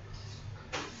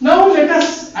 Now let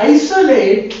us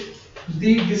isolate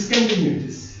the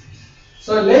discontinuities.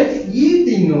 So let E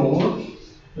denote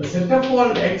the set of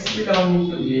all x belonging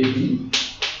to AB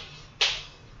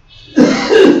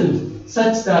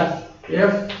such that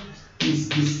f is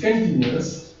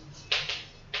discontinuous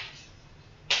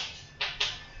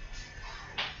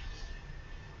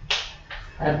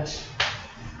at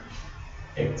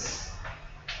x.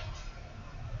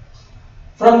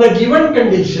 From the given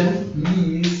condition,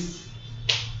 E is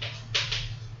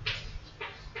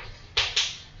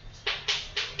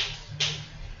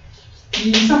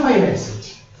a finite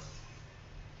set.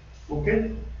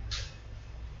 Okay.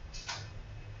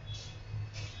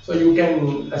 So you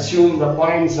can assume the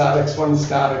points are x1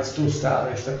 star, x2 star,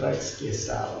 etc., xk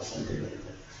star or something like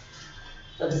that.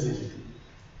 That is it.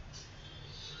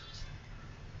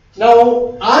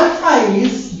 Now alpha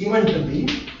is given to be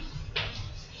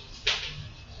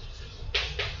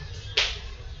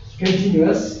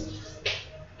continuous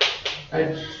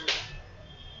at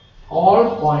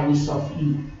all points of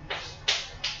E.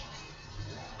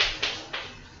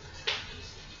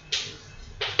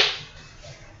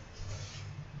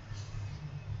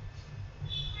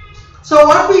 So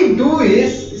what we do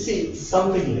is, you see,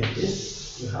 something like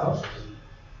this. You have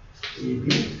AB.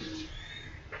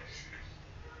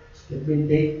 Let me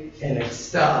take an x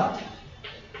star,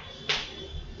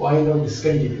 point of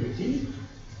discontinuity.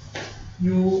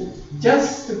 You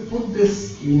just put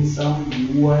this in some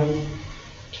ui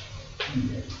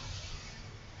EN.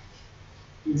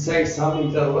 Inside some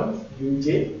interval uj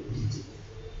vj.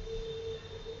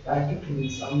 Bracket in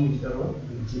some interval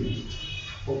uj vj.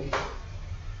 Okay.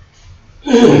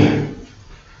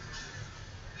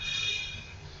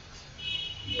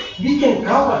 We can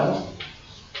cover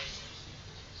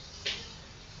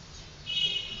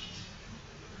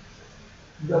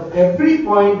every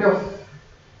point of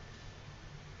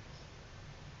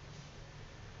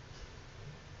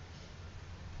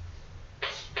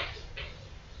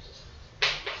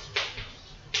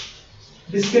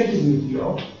discontinuity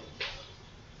of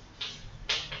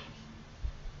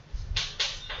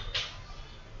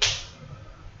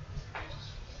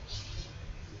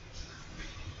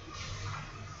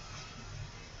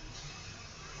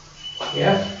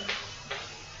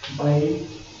f by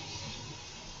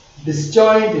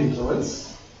disjoint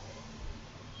intervals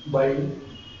by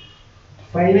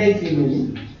finitely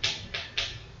many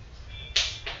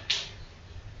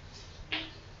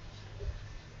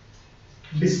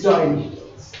disjoint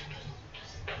intervals.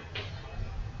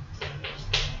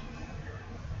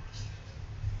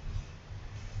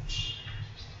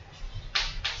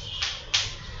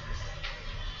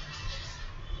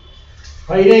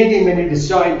 Finitely many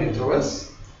disjoint intervals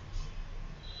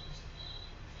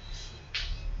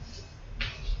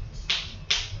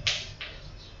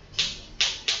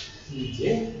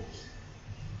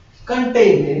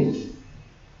contained in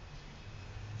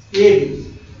AB.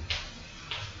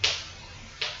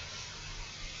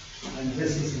 And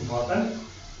this is important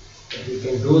that you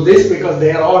can do this because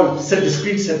they are all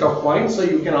discrete set of points, so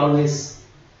you can always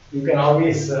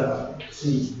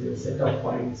see the set of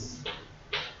points.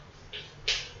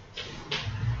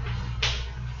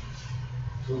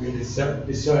 So it is a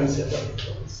disjoint set of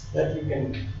intervals that you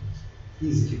can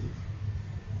easily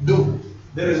do.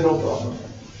 There is no problem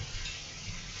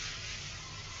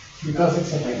because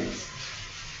it's a finite.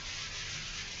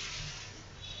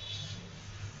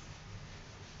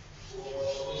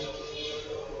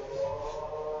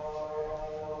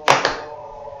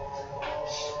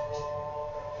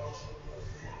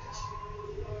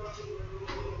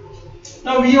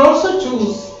 Now we also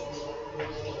choose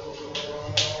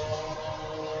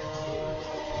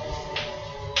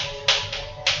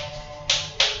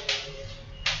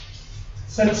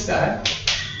such that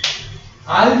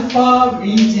alpha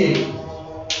Vj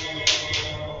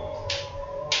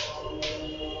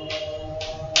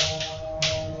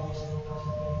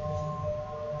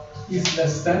is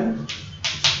less than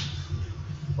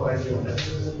for everyone else.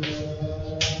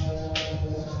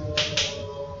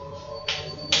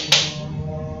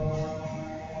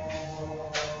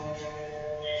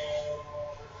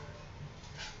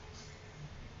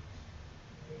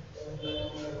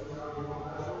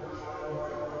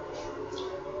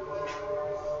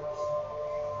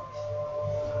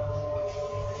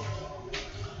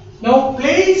 Now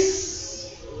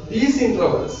place these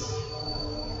intervals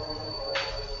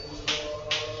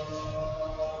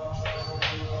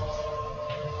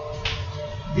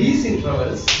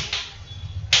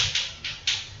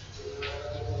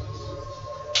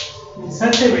in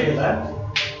such a way that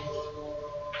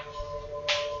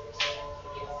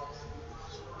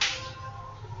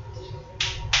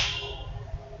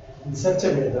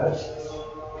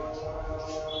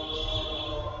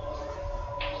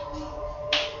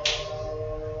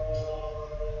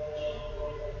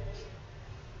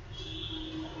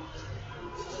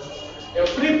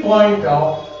every point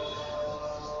of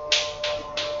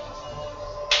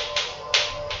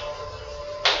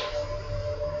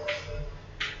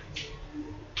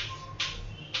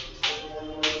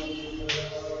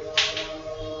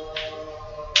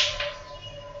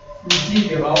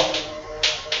Vg above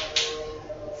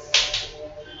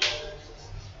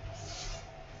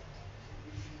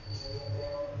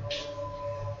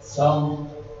some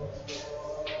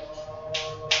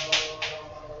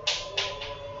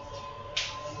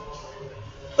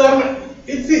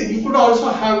you could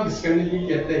also have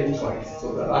discontinuity at the end points,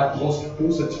 so there are at most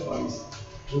two such points.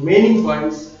 Remaining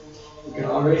points you can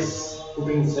always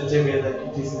put in such a way that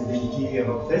it is in the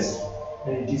interior of this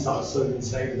and it is also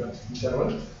inside the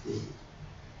interval.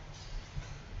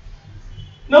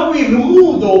 Now we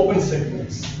remove the open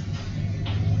segments.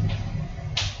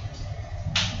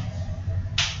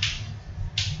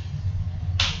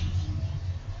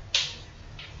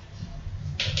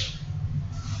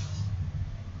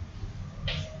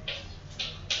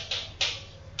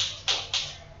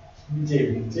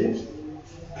 Vj.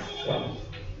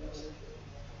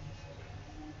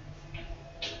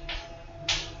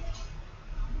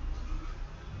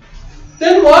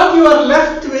 Then what you are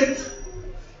left with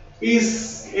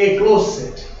is a closed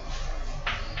set.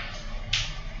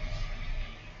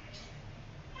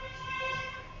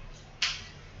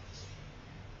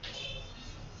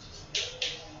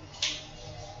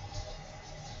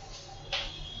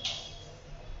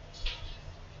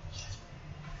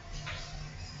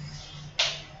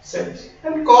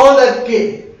 And call that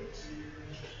K.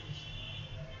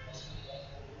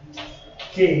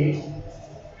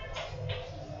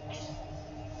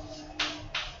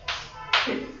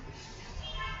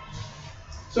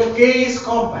 So K is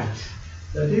compact.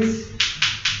 That is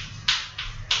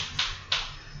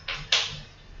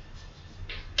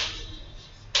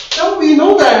now we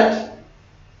know that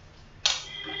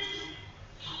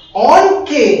on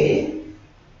K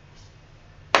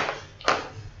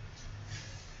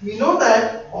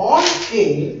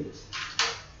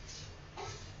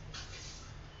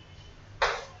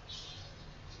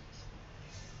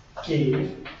K,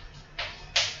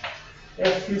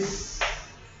 F is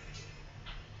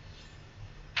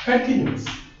continuous,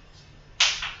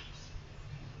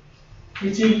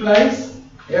 which implies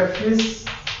F is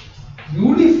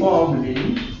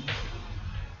uniformly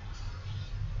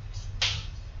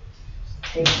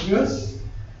continuous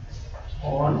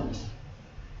on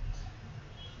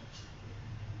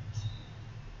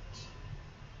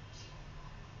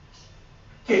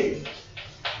K.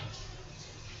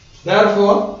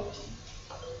 Therefore,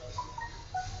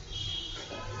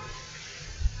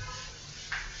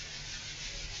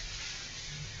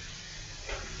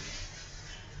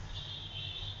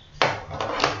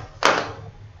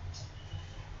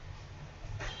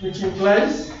 which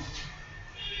implies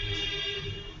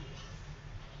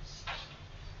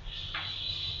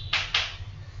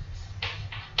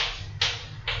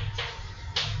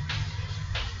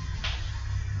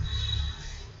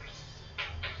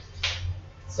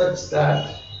such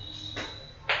that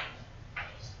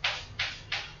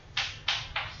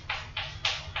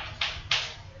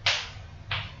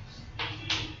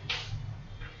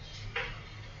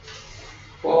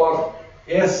for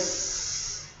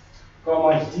S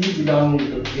comma T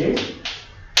belonging to K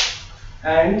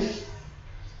and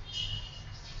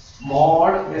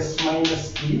mod S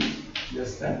minus T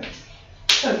less than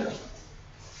delta.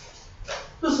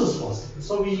 This is possible.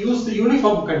 So we use the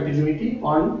uniform continuity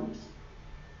on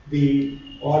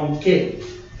K.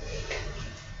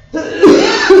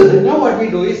 Now what we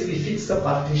do is we fix the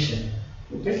partition.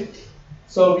 Okay.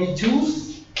 So we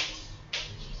choose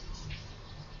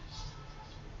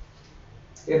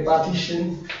a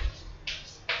partition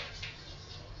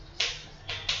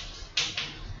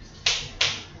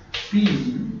P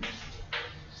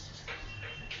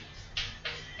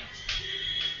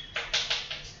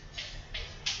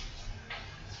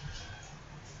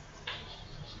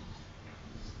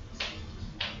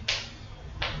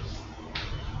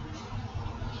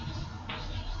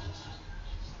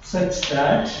such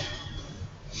that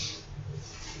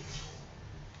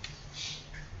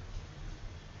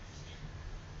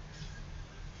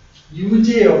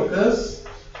Uj occurs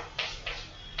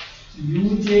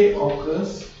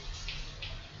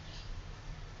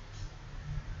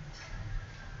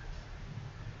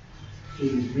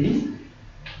in V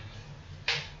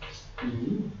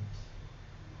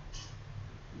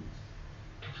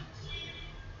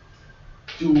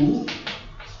to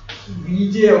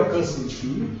Vj occurs in P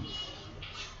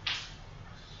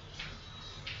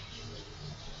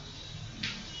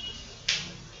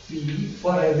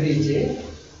for every j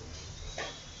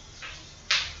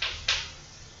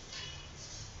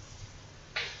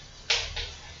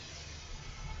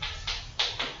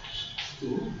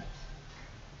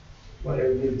for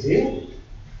every j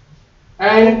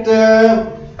and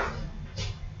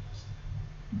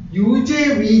Uj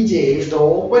Vj, the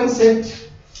open set,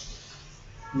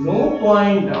 no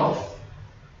point of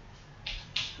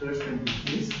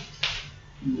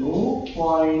no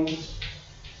point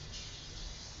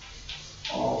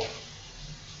of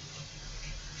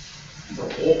the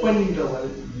open interval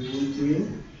Uj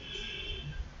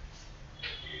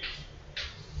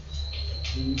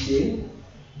Vj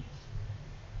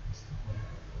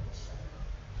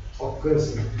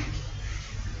occurs in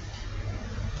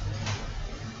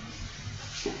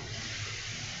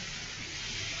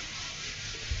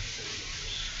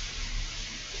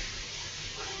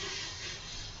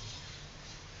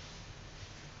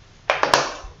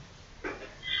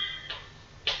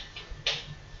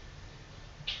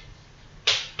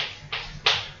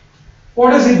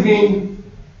What does it mean?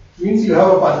 Means you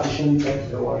have a partition that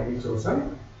you have already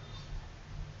chosen.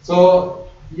 So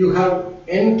you have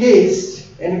enclosed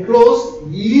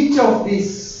each of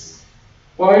these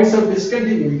points of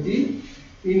discontinuity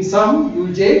in some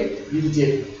Uj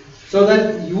Vj. So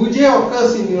that Uj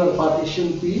occurs in your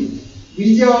partition P,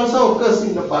 Vj also occurs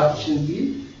in the partition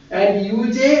P, and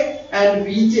Uj and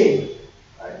Vj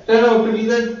turn out to be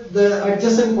the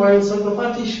adjacent points of the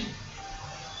partition.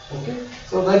 Okay,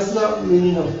 so that's the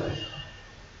meaning of that.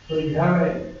 So you have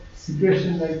a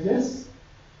situation like this.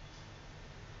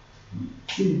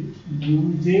 See,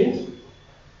 Uj,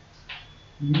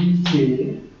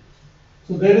 Vj.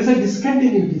 So there is a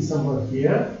discontinuity somewhere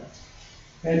here,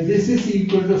 and this is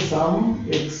equal to sum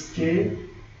xk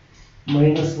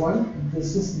minus 1.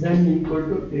 This is then equal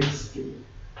to xk.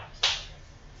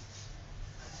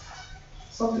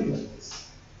 Something like this.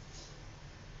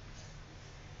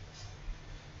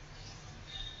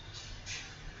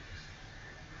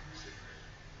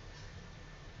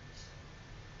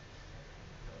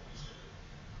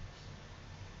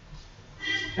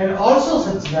 And also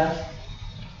such that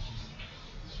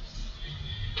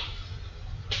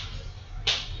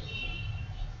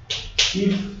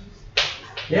if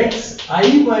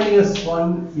xi minus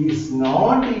 1 is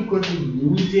not equal to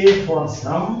uj for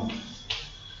some,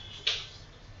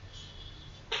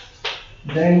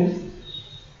 then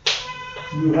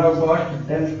you have got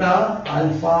delta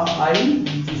alpha I,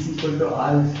 which is equal to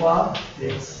alpha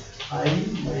xi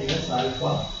minus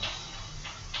alpha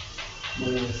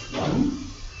minus 1.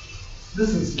 This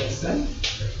is less than.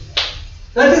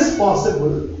 That is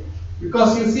possible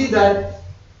because you see that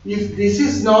if this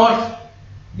is not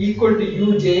equal to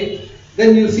uj,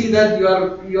 then you see that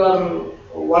you are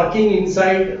working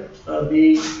inside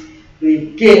the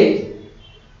K,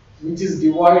 which is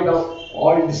devoid of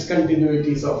all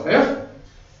discontinuities of f,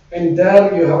 and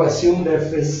there you have assumed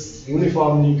f is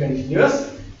uniformly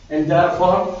continuous, and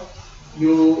therefore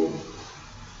you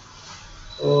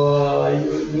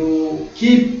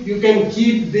can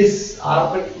keep this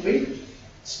arbitrarily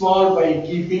small by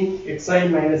keeping xi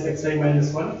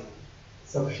minus 1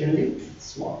 sufficiently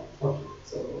small.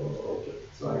 Okay,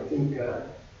 so I think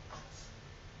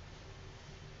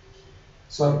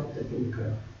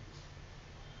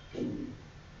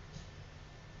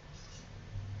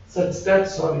such that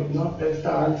not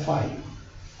delta alpha I,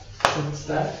 such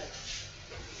that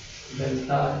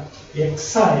delta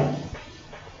xi,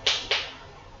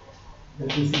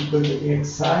 that is equal to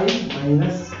xi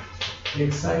minus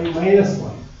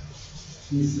 1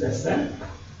 is less than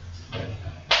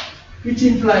delta, which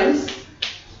implies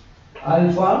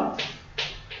alpha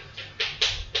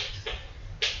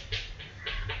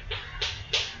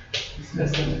is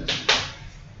less than delta.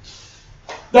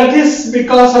 That is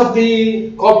because of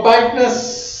the compactness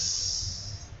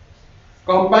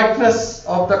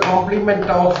of the complement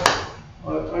of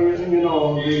the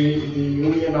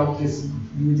union of this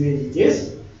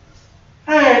UJs,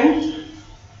 and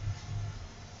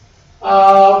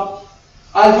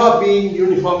alpha being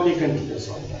uniformly continuous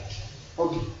on that.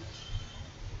 Okay.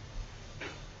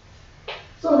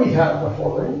 So we have the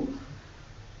following.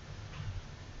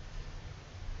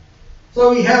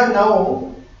 So we have now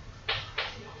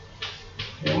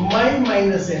mi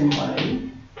minus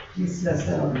mi is less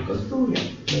than or equal to m.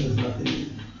 There is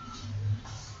nothing.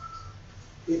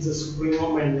 It's a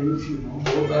supremum and infimum.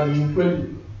 Both are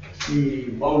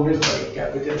equally bounded by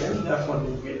capital M. Therefore,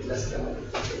 we get less than or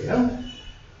equal to m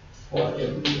for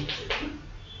every.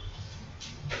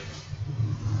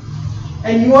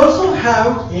 And you also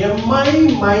have mi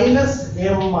minus mi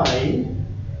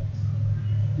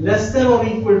less than or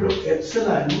equal to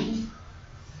epsilon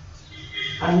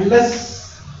unless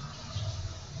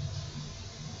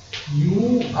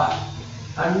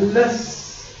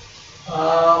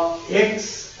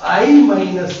xi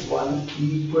minus 1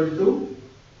 equal to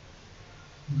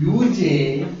uj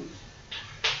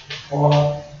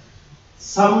or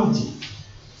some g.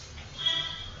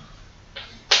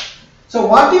 So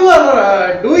what you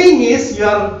are doing is you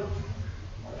are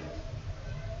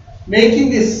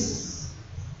making these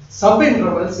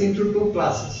subintervals into two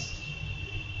classes.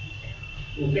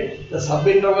 Okay, the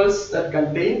subintervals that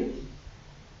contain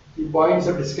the points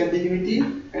of discontinuity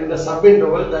and the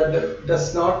subinterval that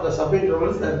does not, the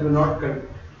subintervals that do not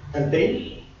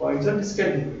contain points of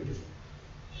discontinuity.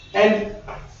 And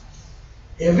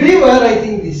everywhere I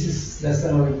think this is less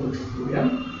than or equal to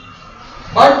 2m.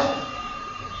 But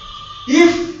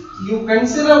if you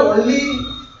consider only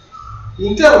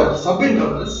intervals,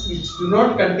 subintervals which do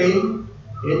not contain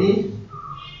any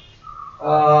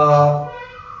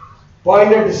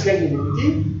point of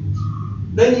discontinuity,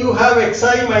 then you have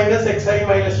xi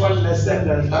minus 1 less than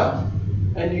delta,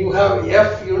 and you have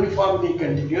f uniformly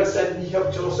continuous, and we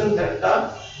have chosen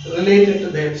delta related to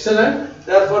the epsilon.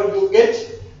 Therefore, you get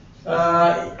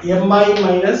mi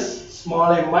minus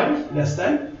small mi less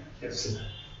than epsilon.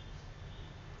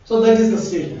 So that is the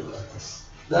statement of this.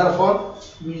 Therefore,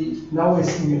 we now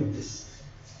estimate this.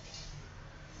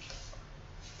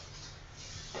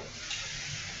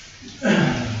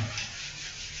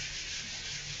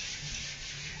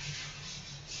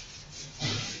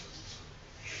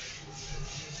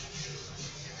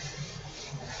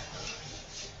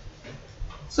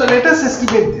 So let us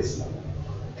estimate this now.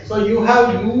 So you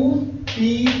have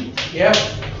UPF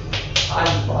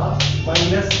alpha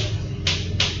minus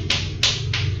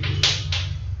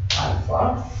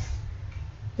alpha.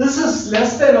 This is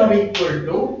less than or equal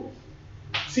to,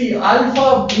 see,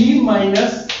 alpha B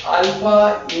minus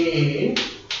alpha A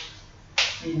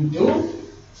into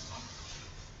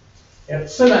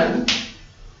epsilon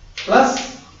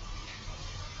plus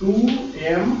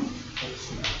 2m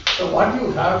epsilon. So what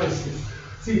you have is this.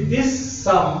 See, this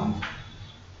sum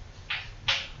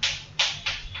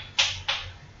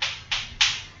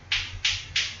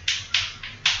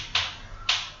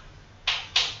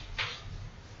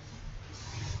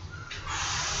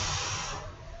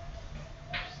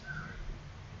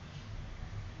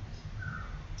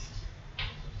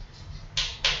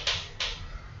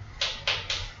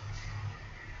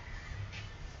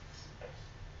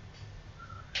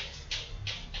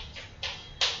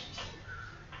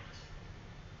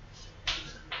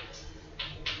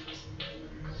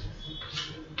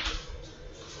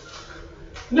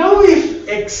Now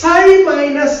if xi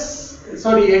minus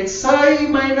 1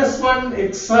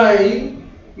 xi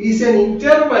is an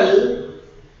interval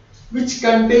which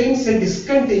contains a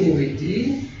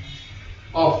discontinuity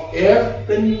of f,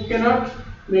 then you cannot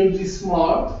make this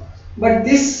small, but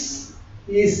this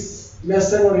is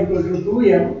less than or equal to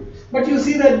 2m. But you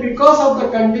see that because of the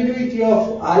continuity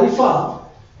of alpha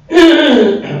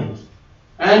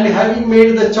and having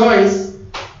made the choice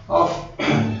of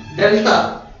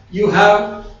delta, you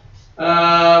have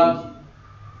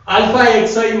alpha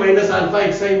xi minus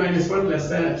 1 less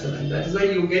than epsilon. That is why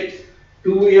you get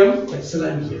 2m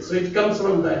epsilon here. So it comes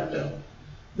from that term.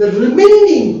 The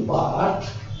remaining part,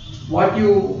 what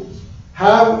you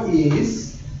have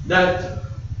is that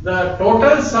the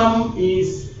total sum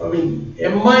is,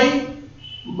 mi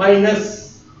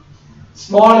minus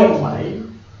small mi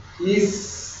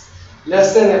is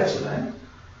less than epsilon,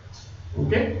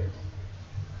 okay,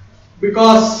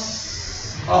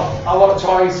 because of our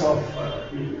choice of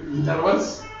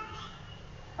intervals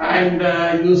and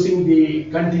using the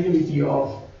continuity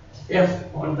of f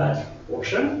on that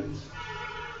portion.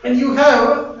 And you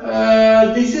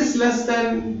have this is less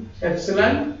than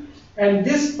epsilon, and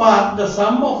this part, the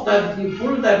sum of that, you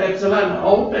pull that epsilon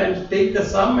out and take the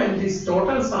sum, and this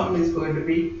total sum is going to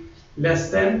be less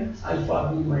than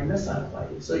alpha b minus alpha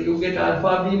a. So you get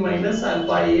alpha b minus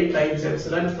alpha a times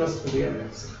epsilon plus 2m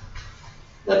epsilon.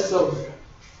 That's how,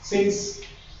 since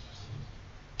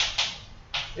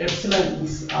epsilon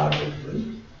is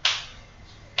arbitrary,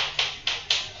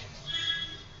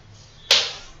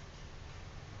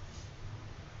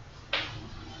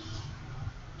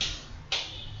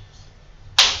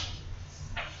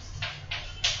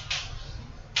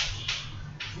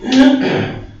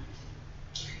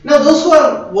 now those who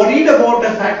are worried about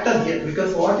a factor here,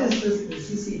 because what is this? This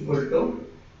is equal to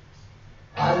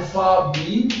alpha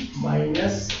b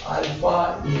minus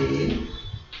alpha a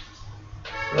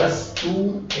plus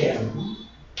 2m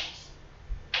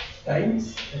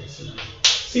times epsilon.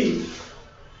 See,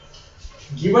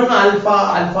 given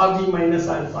alpha b minus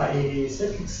alpha a is a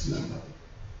fixed number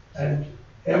and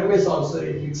m is also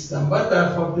a fixed number,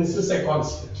 therefore this is a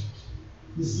constant.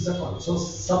 This is a constant. So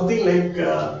something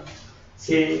like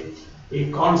say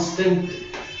a constant,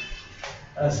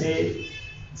 say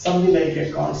something like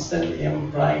a constant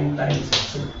m prime times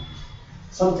epsilon,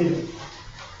 something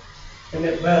like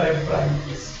that, where m prime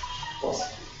is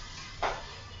positive.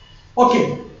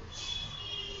 Okay.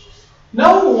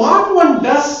 Now what one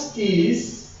does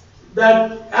is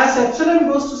that as epsilon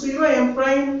goes to 0, m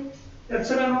prime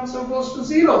epsilon also goes to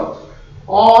 0,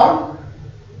 or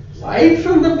right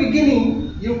from the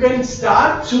beginning you can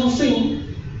start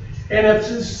choosing and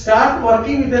start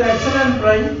working with an epsilon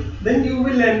prime, then you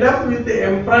will end up with the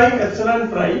m prime epsilon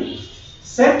prime,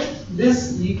 set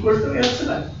this equal to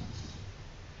epsilon.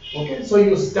 Okay, so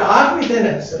you start with an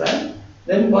epsilon,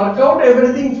 then work out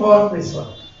everything for this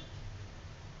one.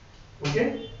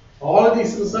 Okay, all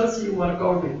these results you work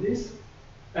out with this,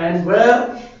 and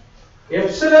where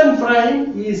epsilon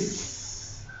prime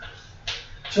is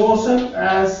chosen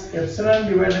as epsilon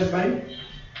divided by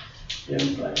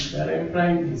m prime, where m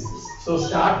prime is this. So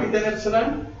start with an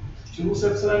epsilon, choose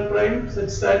epsilon prime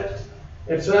such that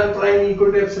epsilon prime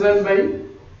equal to epsilon by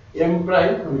m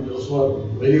prime. Those who are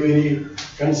very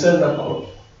concerned about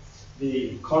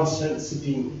the constant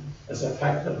sitting as a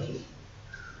factor here.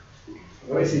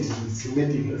 Otherwise it is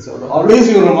immaterial. So always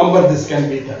you remember this can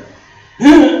be done.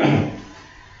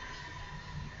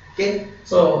 Okay,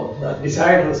 so the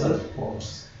desired result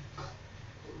forms.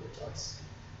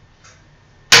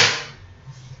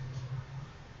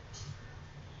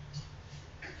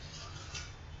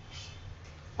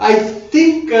 I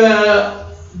think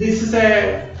this is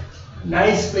a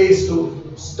nice place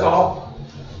to stop,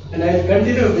 and I will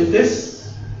continue with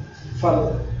this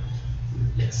further.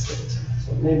 Yes.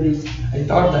 So maybe I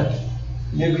thought that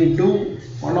maybe do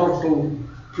one or two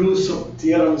proofs of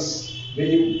theorems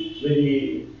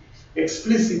very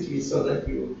explicitly, so that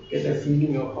you get a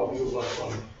feeling of how you work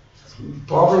on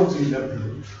problems we have to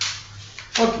do.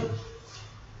 Okay.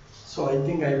 So I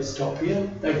think I will stop here.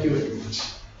 Thank you very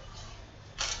much.